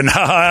Baldwin.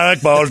 Ha-ha,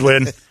 Alec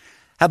Baldwin.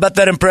 How about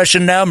that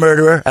impression now,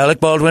 murderer?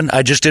 Alec Baldwin,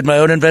 I just did my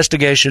own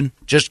investigation.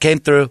 Just came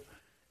through.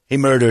 He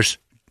murders.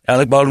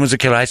 Alec Baldwin was a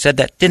killer. I said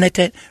that. Didn't I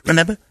tell you?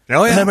 Remember?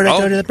 Oh, yeah. Remember I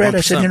told you that, Brad?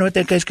 I said, you know what?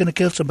 That guy's going to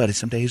kill somebody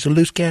someday. He's a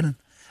loose cannon.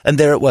 And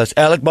there it was.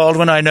 Alec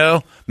Baldwin, I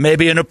know.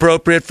 Maybe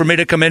inappropriate for me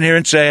to come in here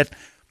and say it,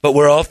 but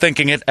we're all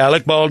thinking it.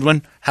 Alec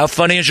Baldwin, how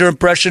funny is your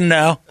impression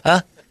now?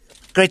 Huh?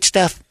 Great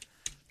stuff.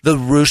 The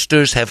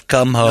roosters have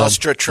come home. Is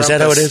that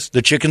how it is?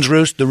 The chickens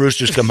roost, the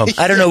roosters come home.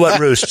 I don't know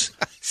what roosts.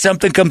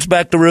 Something comes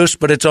back to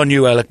roost, but it's on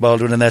you, Alec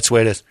Baldwin, and that's the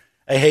way it is.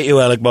 I hate you,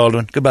 Alec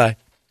Baldwin. Goodbye.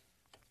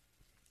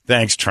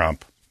 Thanks,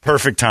 Trump.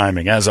 Perfect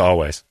timing, as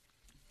always.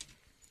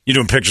 You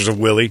doing pictures of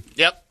Willie?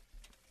 Yep.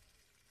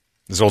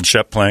 Is Old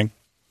Shep playing?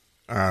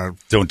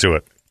 Don't do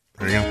it.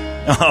 There you go.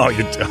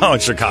 Oh,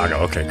 it's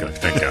Chicago. Okay, good.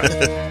 Thank God.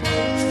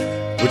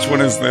 Which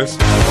one is this?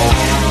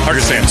 Hard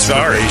to say I'm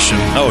sorry.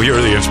 Oh,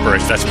 you're the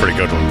inspiration. That's a pretty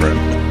good one, Brett.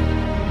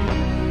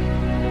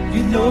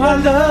 You know our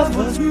love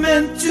was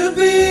meant to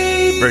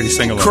be. Brady,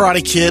 sing along.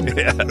 Karate Kid.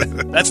 Yeah,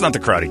 that's not the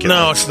Karate Kid.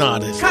 No, it's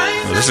not. No,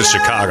 this is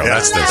Chicago. Yeah,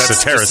 that's the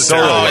Cetera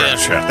Solo.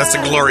 That's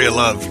the Gloria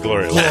Love.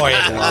 Gloria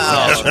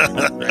Love.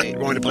 Right. You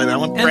want me to play that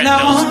one? And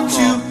I want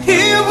you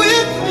here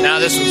with me. Now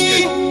this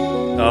one's good.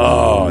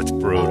 Oh, it's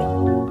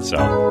brutal. So,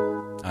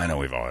 I know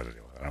we've all had to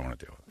deal with it. I don't want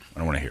to deal with it. I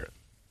don't want to hear it.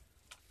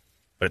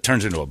 But it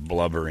turns into a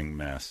blubbering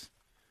mess.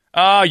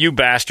 Oh, you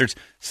bastards.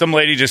 Some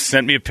lady just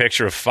sent me a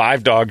picture of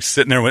 5 dogs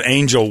sitting there with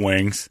angel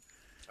wings.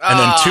 And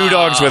then 2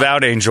 dogs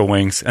without angel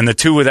wings. And the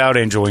 2 without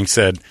angel wings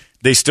said,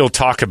 they still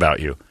talk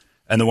about you.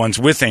 And the ones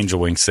with angel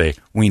wings say,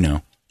 we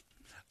know.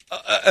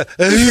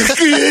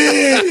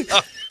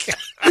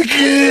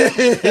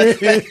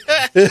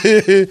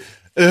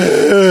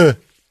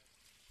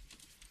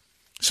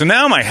 So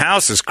now my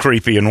house is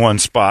creepy in one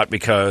spot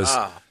because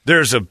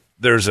there's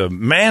a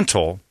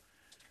mantle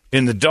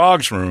in the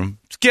dog's room.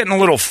 It's getting a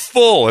little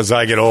full as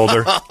I get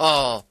older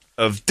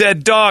of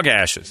dead dog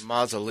ashes.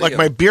 Mausoleum. Like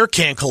my beer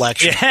can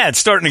collection. Yeah, it's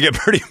starting to get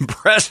pretty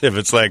impressive.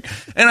 It's like,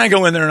 and I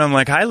go in there and I'm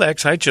like, hi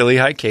Lex, hi Chili,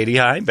 hi Katie,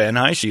 hi Ben,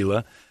 hi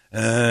Sheila.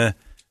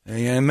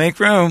 Make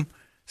room.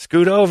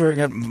 Scoot over. I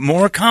got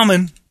more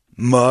coming.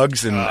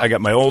 Mugs, and I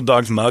got my old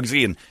dogs,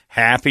 Muggsy and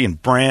Happy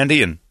and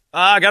Brandy, and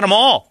I got them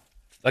all.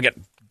 I got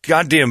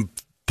goddamn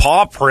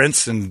paw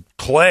prints and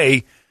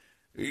clay.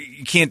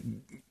 You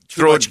can't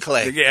throw much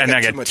clay. Yeah, and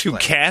I got 2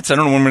 cats. I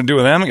don't know what I'm going to do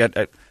with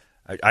them.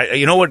 I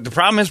you know what the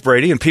problem is,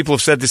 Brady, and people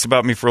have said this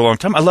about me for a long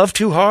time. I love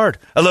too hard.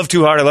 I love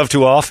too hard. I love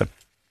too often.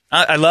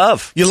 I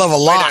love. You love a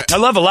lot. I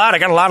love a lot. I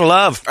got a lot of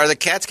love. Are the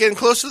cats getting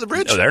close to the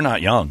bridge? No, they're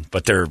not young,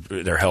 but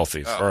they're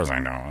healthy as far as I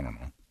know. I don't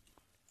know.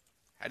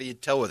 How do you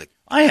tell with it?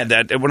 I had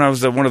that when I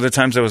was one of the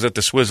times I was at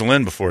the Swizzle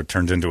Inn before it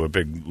turned into a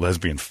big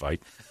lesbian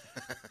fight.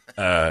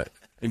 A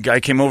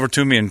guy came over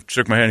to me and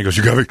shook my hand. He goes,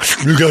 "You got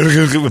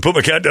to put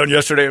my cat down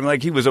yesterday." I'm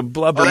like, he was a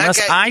blubbering mess.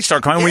 I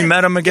start crying. We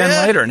met him again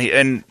later,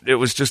 and it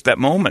was just that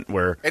moment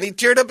where he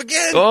teared up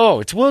again.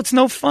 Oh, it's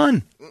no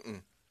fun.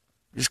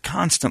 He's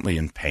constantly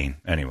in pain.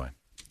 Anyway,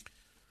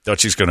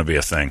 Dutchie's going to be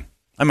a thing.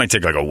 I might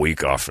take like a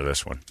week off for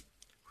this one.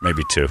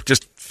 Maybe 2.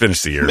 Just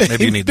finish the year.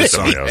 Maybe you need this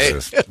song.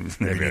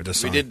 Maybe you need this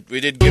song. We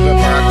did give up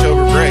our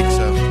October break,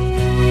 so.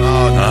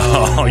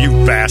 Oh, you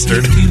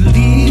bastard.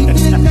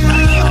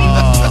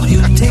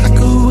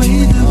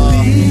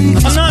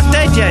 I'm not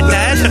dead yet,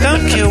 Dad.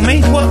 Don't kill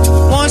me.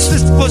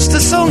 What's the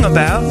song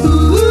about?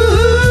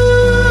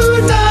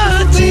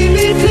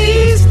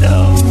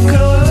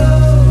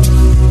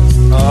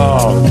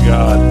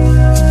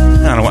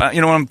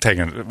 you know what? I'm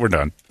taking it. We're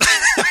done.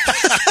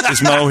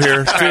 Is Mo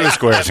here? Do the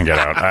squares and get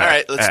out. All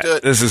right, let's do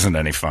it. This isn't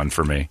any fun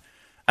for me.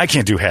 I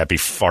can't do happy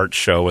fart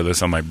show with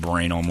this on my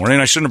brain all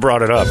morning. I shouldn't have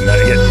brought it up. Now I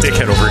get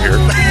dickhead over here.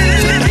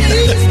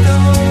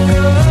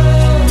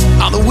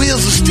 On the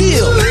wheels of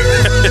steel.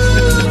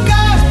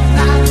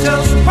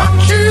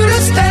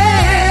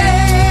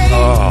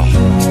 Oh,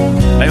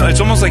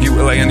 it's almost like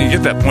and you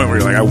get that point where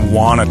you're like, I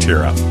want to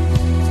tear up.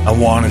 I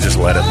want to just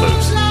let it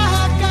loose.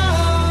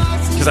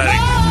 Because I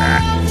think,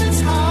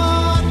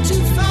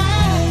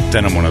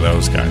 then I'm one of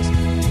those guys.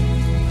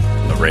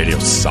 The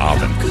radio's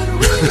sobbing.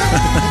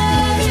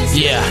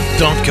 Yeah,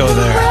 don't go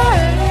there.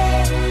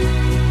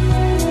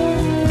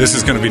 This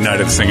is going to be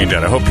Night of the Singing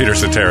Dead. I hope Peter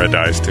Cetera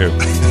dies too.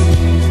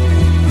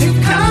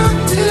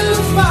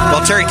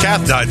 Well, Terry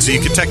Kath died, so you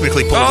could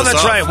technically pull this off. Oh,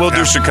 that's right. We'll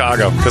do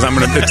Chicago because I'm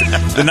going to.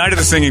 The Night of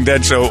the Singing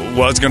Dead show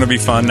was going to be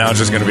fun. Now it's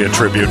just going to be a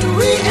tribute.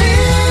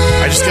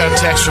 I just got a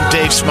text from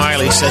Dave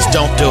Smiley. He says,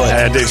 "Don't do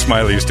it." Dave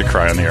Smiley used to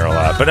cry on the air a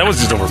lot, but that was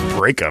just over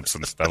breakups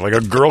and stuff. Like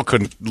a girl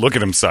couldn't look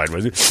at him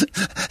sideways.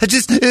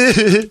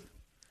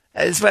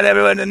 I just want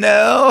everyone to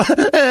know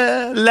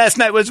last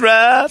night was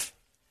rough.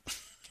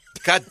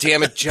 God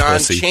damn it, John.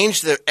 Pussy.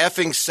 Change the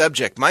effing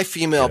subject. My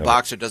female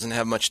boxer doesn't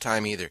have much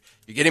time either.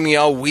 You're getting me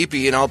all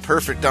weepy and all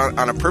perfect on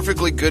a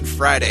perfectly good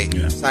Friday.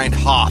 Yeah. Signed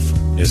Hoff.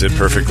 Is it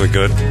perfectly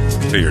good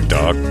to your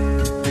dog?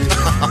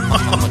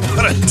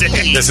 What a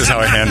day. This is how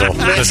I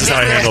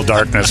handle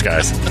darkness,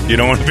 guys. You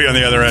don't want to be on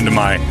the other end of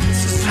my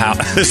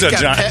house. This is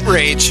John, pet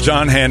rage.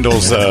 John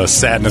handles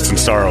sadness and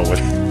sorrow with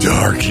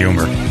dark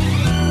humor.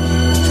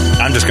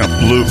 I'm just going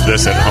to loop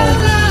this at home.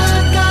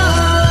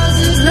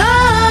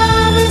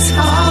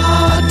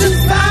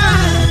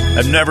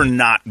 I've never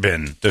not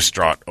been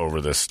distraught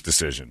over this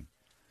decision.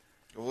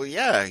 Well,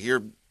 yeah,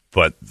 you're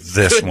but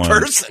this good one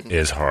person.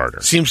 Is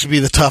harder. Seems to be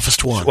the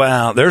toughest one.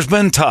 Well, there's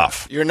been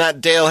tough. You're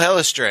not Dale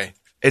Hellestray.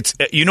 It's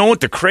you know what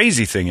the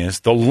crazy thing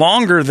is? The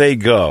longer they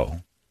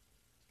go,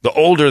 the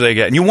older they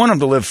get, and you want them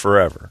to live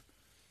forever,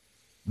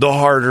 the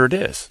harder it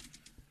is.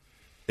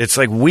 It's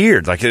like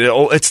weird. Like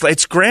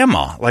it's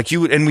grandma. Like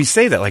you and we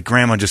say that like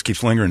grandma just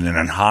keeps lingering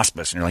in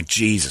hospice, and you're like,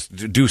 Jesus,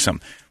 do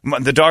something.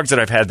 The dogs that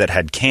I've had that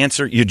had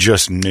cancer, you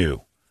just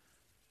knew.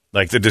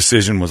 Like the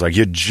decision was like,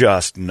 you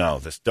just know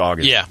this dog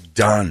is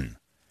done.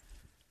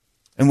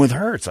 And with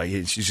her, it's like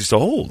she's just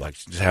old, like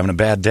she's having a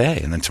bad day,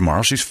 and then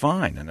tomorrow she's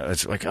fine, and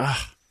it's like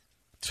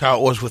That's how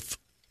it was with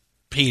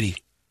Petey.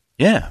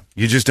 Yeah,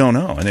 you just don't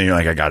know, and then you're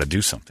like, I got to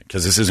do something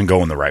because this isn't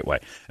going the right way.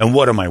 And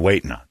what am I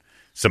waiting on?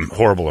 Some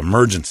horrible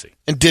emergency.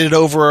 And did it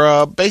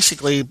over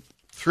basically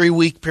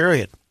 3-week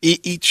period.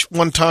 Each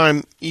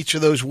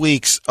of those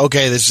weeks,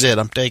 okay, this is it.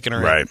 I'm taking her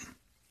right. in.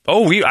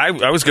 Oh, I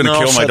was going to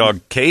kill my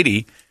dog.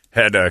 Katie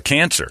had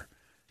cancer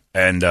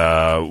and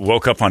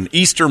woke up on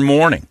Easter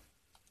morning.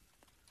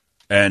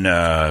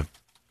 And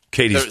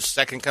Katie's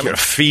second coming? A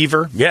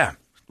fever. Yeah,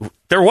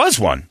 there was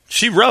one.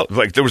 She wrote,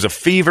 like, there was a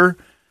fever.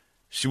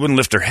 She wouldn't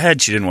lift her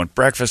head. She didn't want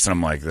breakfast. And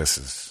I'm like,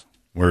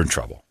 we're in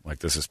trouble. Like,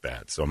 this is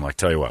bad. So I'm like,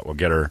 tell you what, we'll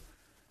get her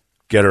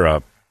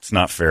up. It's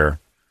not fair.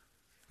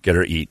 Get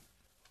her eat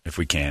if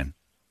we can.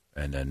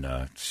 And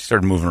then she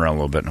started moving around a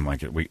little bit. And I'm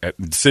like,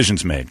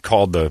 decisions made.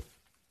 Called the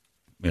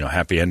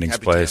Happy Endings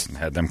place and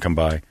had them come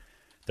by.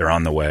 They're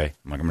on the way.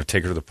 I'm like, I'm going to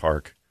take her to the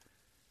park.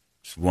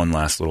 Just one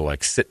last little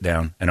sit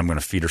down, and I'm going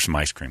to feed her some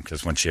ice cream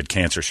because when she had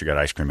cancer, she got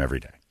ice cream every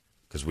day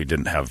because we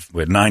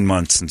had 9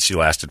 months and she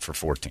lasted for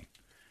 14.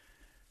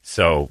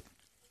 So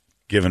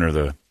giving her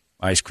the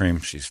ice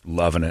cream, she's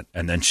loving it,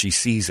 and then she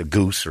sees a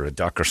goose or a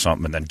duck or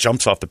something and then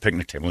jumps off the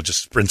picnic table and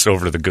just sprints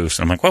over to the goose.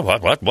 And I'm like,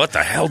 what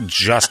the hell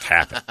just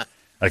happened?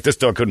 Like, this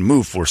dog couldn't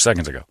move 4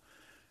 seconds ago.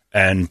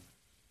 And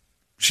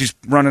she's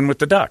running with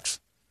the ducks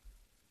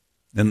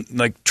and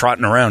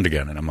trotting around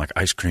again. And I'm like,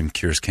 ice cream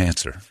cures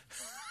cancer.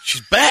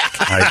 She's back.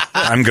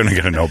 I'm going to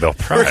get a Nobel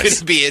Prize. We're going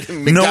to be at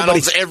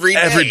McDonald's every day.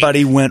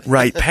 Everybody went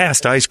right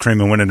past ice cream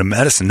and went into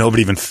medicine.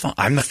 Nobody even thought.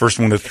 I'm the first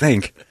one to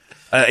think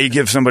you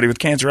give somebody with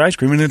cancer ice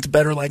cream and it's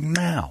better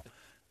now.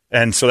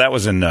 And so that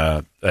was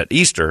at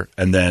Easter,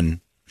 and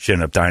then she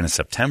ended up dying in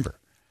September.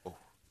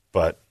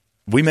 But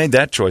we made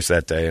that choice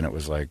that day, and it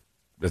was like,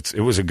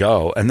 it was a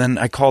go. And then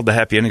I called the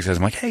Happy Endings.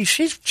 I'm like, hey,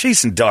 she's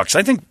chasing ducks.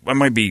 I think I'm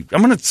going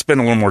to spend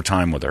a little more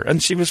time with her.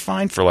 And she was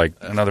fine for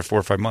another 4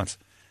 or 5 months.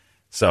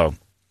 So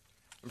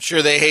I'm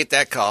sure they hate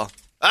that call.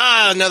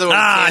 Another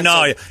one.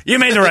 No, you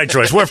made the right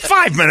choice. We're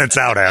 5 minutes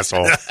out,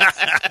 asshole.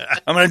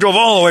 I drove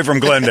all the way from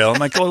Glendale. I'm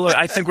like, oh, look,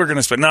 I think we're going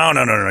to spend. No.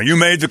 You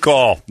made the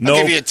call. No,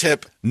 I'll give you a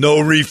tip. No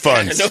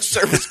refunds. No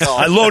service call.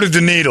 I loaded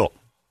the needle.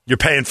 You're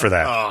paying for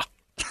that.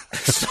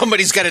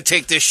 Somebody's got to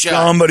take this shot.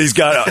 Somebody's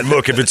got to.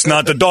 Look, if it's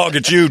not the dog,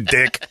 it's you,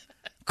 dick.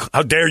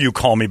 How dare you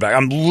call me back?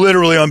 I'm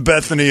literally on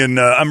Bethany, and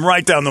I'm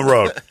right down the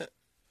road.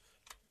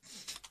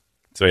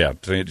 So, yeah,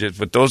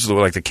 but those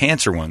are the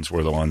cancer ones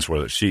were the ones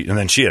where and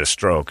then she had a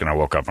stroke, and I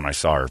woke up and I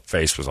saw her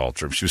face was all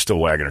trimmed. She was still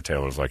wagging her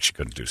tail. It was like she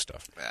couldn't do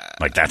stuff.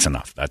 Like, that's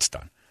enough. That's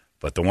done.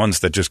 But the ones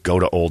that just go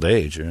to old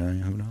age, who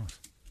knows?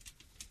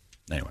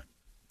 Anyway,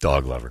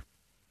 dog lover.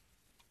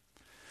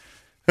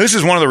 This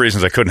is one of the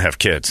reasons I couldn't have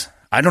kids.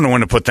 I don't know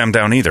when to put them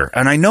down either.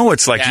 And I know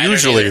it's like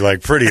usually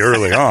like pretty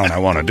early on I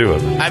want to do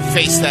it. I've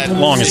faced that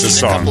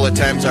longest a couple of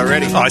times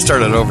already. Oh, I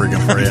started over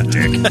again for you,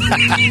 Dick.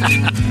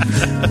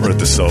 We're at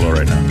the solo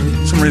right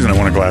now. For some reason I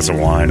want a glass of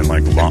wine and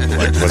like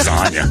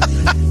lasagna.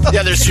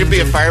 Yeah, there should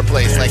be a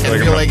fireplace. Like I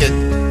feel like a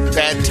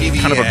bad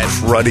TV kind of a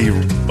cruddy,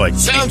 like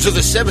Sounds of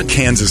the 70s.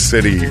 Kansas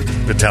City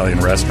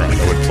Italian restaurant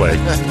that would play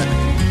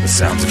the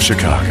sounds of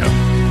Chicago.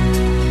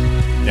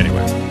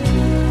 Anyway,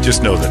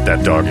 just know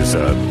that dog is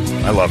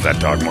I love that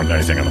dog more than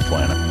anything on the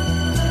planet.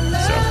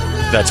 So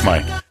that's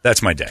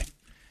my day.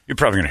 You're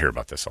probably going to hear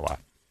about this a lot.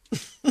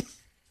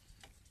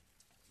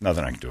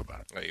 Nothing I can do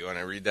about it. Oh, you want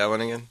to read that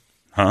one again?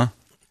 Huh?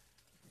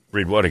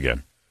 Read what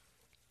again?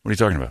 What are you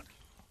talking about?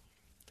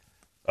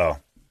 Oh.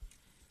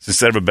 So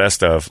instead of a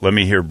best of, let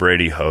me hear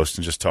Brady host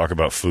and just talk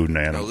about food and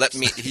animals.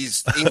 No,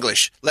 he's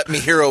English. Let me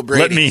hero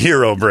Brady. Let me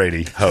hero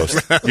Brady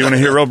host. You want a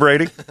hero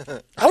Brady?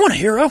 I want a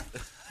hero.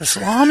 A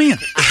salami. I'm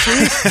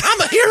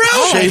a hero.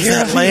 Shave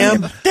that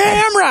lamb.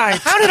 Damn right.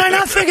 How did I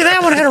not figure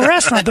that one at a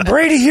restaurant? The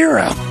Brady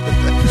hero.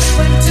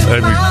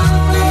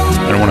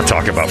 I don't want to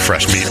talk about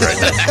fresh meat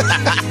right now.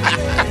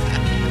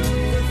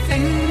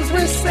 Things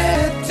were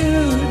said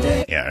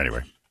today. Yeah,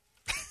 anyway.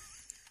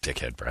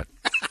 Dickhead, Brett.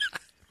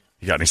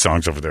 You got any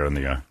songs over there in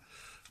the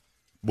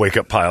wake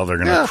up pile? They're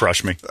going to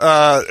crush me.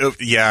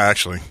 Yeah,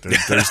 actually,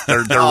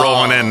 they're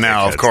rolling in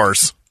now. Of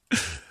course.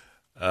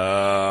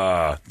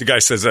 The guy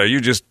says, "You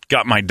just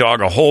got my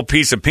dog a whole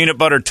piece of peanut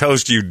butter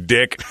toast, you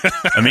dick."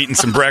 I'm eating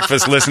some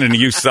breakfast, listening to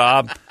you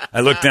sob.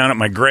 I looked down at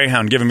my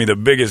greyhound, giving me the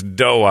biggest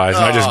doe eyes,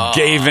 and I just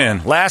gave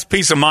in. Last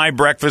piece of my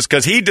breakfast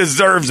because he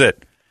deserves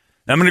it.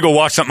 I'm going to go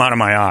wash something out of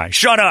my eye.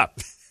 Shut up.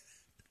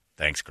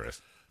 Thanks, Chris.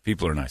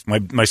 People are nice.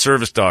 My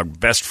service dog,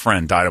 best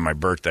friend, died on my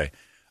birthday.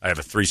 I have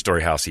a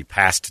 3-story house. He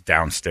passed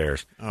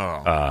downstairs.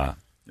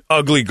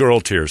 Ugly girl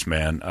tears,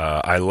 man.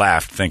 I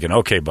laughed thinking,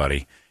 okay,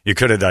 buddy, you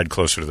could have died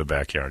closer to the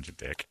backyard, you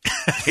dick.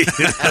 You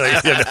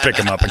had to pick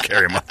him up and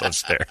carry him up those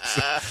stairs.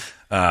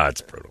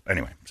 It's brutal.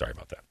 Anyway, sorry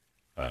about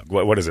that.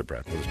 What is it,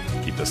 Brad?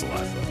 Keep this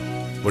alive,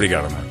 though. What do you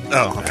got on that?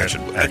 Oh, okay.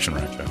 Action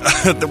Ride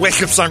Shop. The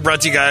Wake Up Song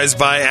brought to you guys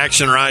by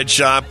Action Ride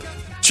Shop.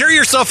 Cheer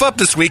yourself up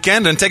this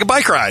weekend and take a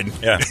bike ride.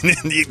 Yeah.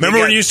 Remember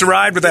when you used to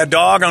ride with that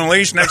dog on a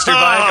leash next to your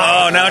bike?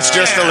 Oh, now it's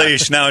just a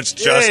leash. Now it's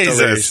just a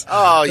leash.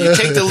 Oh, you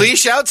take the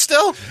leash out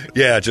still?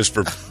 Yeah, just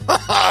for,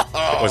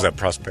 what was that,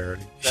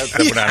 prosperity? I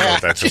don't know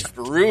what that's just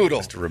brutal.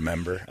 Just to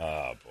remember.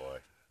 Oh, boy.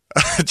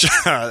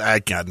 I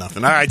got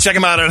nothing. All right, check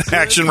them out at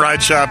Action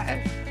Ride Shop.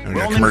 We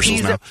got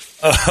commercials now.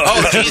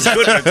 Oh, geez.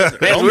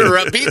 Man, we were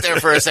upbeat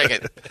there for a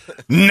second.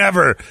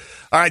 Never.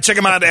 All right, check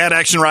them out at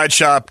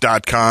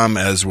actionrideshop.com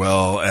as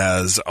well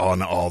as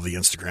on all the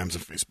Instagrams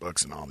and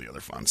Facebooks and all the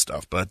other fun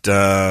stuff. But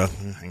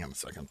hang on a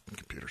second. The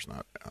computer's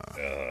not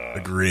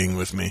agreeing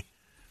with me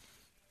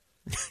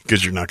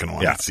because you're not going to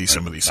want to see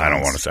some of these songs. I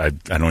don't want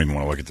to. I don't even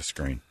want to look at the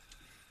screen.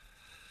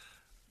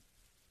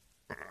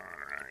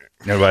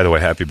 Yeah, by the way,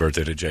 happy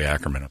birthday to Jay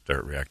Ackerman up there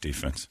at React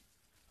Defense.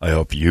 I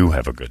hope you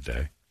have a good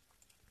day.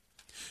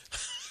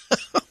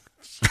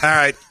 All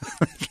right.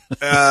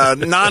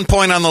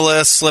 Non-point on the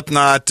list,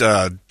 Slipknot,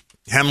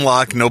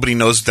 Hemlock, nobody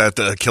knows what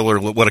a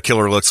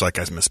killer looks like.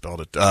 I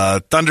misspelled it.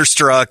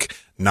 Thunderstruck,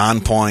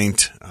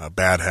 non-point,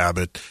 Bad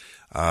Habit.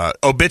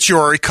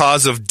 Obituary,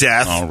 Cause of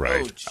Death. All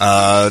right.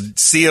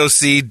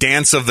 COC,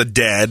 Dance of the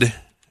Dead.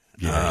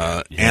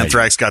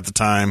 Anthrax got the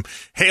time.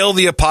 Hail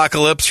the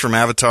Apocalypse from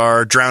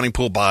Avatar. Drowning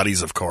Pool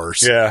Bodies, of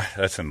course. Yeah,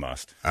 that's a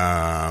must.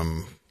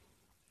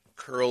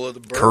 Curl of the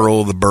Burl.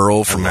 Curl of the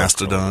Burl from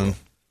Mastodon.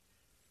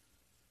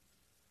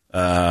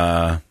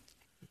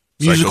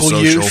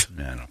 Musical Youth.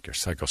 Yeah, I don't care.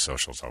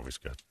 Psychosocial's always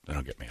good. They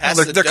don't get me.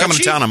 They're coming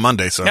to town on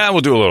Monday, so yeah,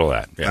 we'll do a little of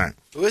that. Yeah. All right.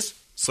 Who is?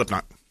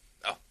 Slipknot.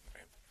 Oh.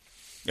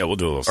 Yeah, we'll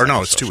do a little. Or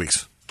no, it's 2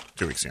 weeks.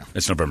 2 weeks, yeah.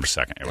 It's November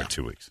 2nd. Yeah,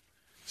 2 weeks.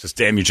 Says,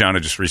 damn you, John, I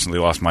just recently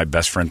lost my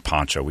best friend,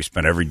 Poncho. We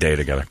spent every day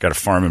together. Got a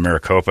farm in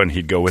Maricopa, and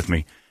he'd go with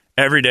me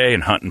every day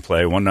and hunt and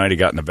play. One night he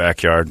got in the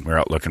backyard. We were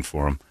out looking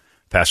for him.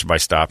 Passerby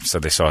stopped and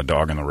said they saw a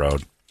dog on the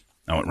road.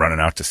 I went running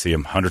out to see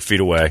him 100 feet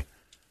away.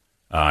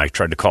 I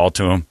tried to call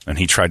to him, and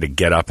he tried to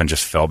get up and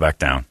just fell back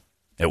down.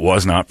 It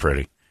was not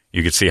pretty.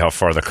 You could see how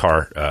far the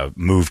car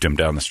moved him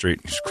down the street.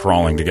 He's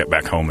crawling to get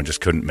back home and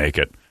just couldn't make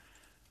it.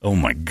 Oh,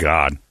 my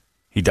God.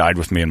 He died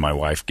with me and my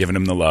wife, giving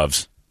him the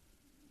loves.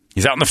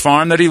 He's out on the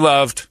farm that he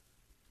loved.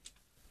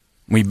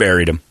 We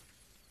buried him.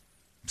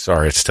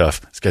 Sorry, it's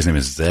tough. This guy's name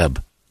is Zeb.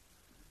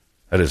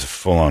 That is a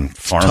full-on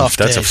farm.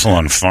 That's a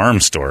full-on farm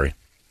story.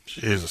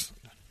 Jesus.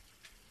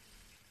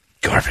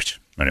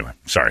 Garbage. Anyway,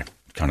 sorry.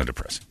 Kind of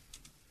depressing.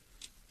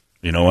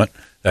 You know what?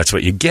 That's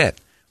what you get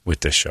with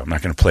this show. I'm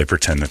not going to play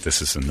pretend that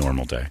this is a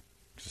normal day.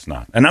 It's just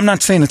not. And I'm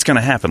not saying it's going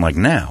to happen like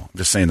now. I'm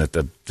just saying that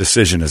the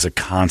decision is a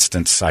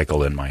constant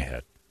cycle in my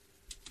head.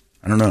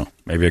 I don't know.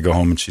 Maybe I go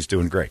home and she's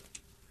doing great.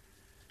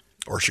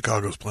 Or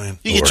Chicago's playing.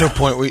 You get to a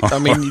point where, you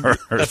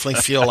definitely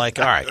feel like,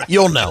 all right,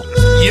 you'll know.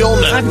 You'll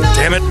know.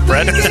 Damn it,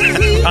 Brett.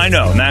 I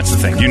know, and that's the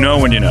thing. You know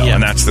when you know. Yeah.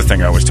 And that's the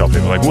thing I always tell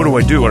people. Like, what do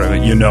I do?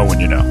 You know when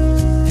you know.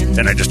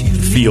 And I just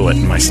feel it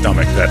in my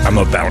stomach that I'm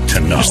about to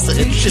know.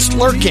 It's just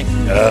lurking.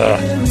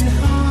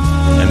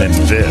 And then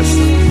this.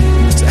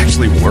 It's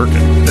actually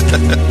working.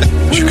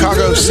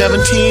 Chicago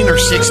 17 or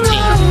 16?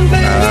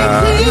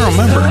 I don't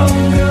remember.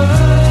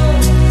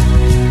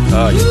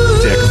 Oh, you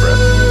dick, bro.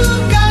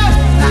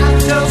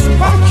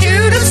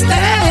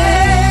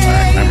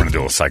 I'm going to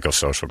do a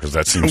psychosocial because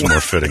that seems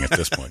more fitting at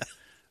this point.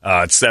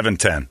 It's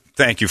 7:10.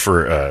 Thank you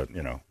for,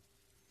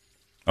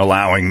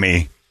 allowing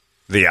me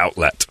the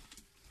outlet.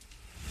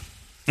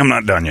 I'm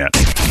not done yet.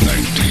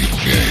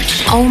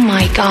 98. Oh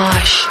my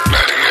gosh.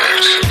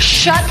 98.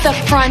 Shut the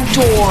front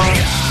door.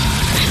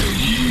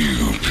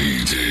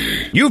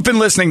 UPD. You've been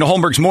listening to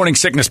Holmberg's Morning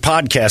Sickness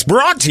Podcast,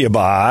 brought to you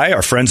by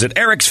our friends at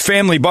Eric's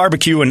Family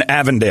Barbecue in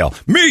Avondale.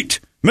 Meet,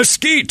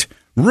 mesquite,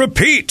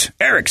 repeat.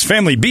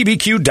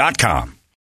 Eric'sFamilyBBQ.com.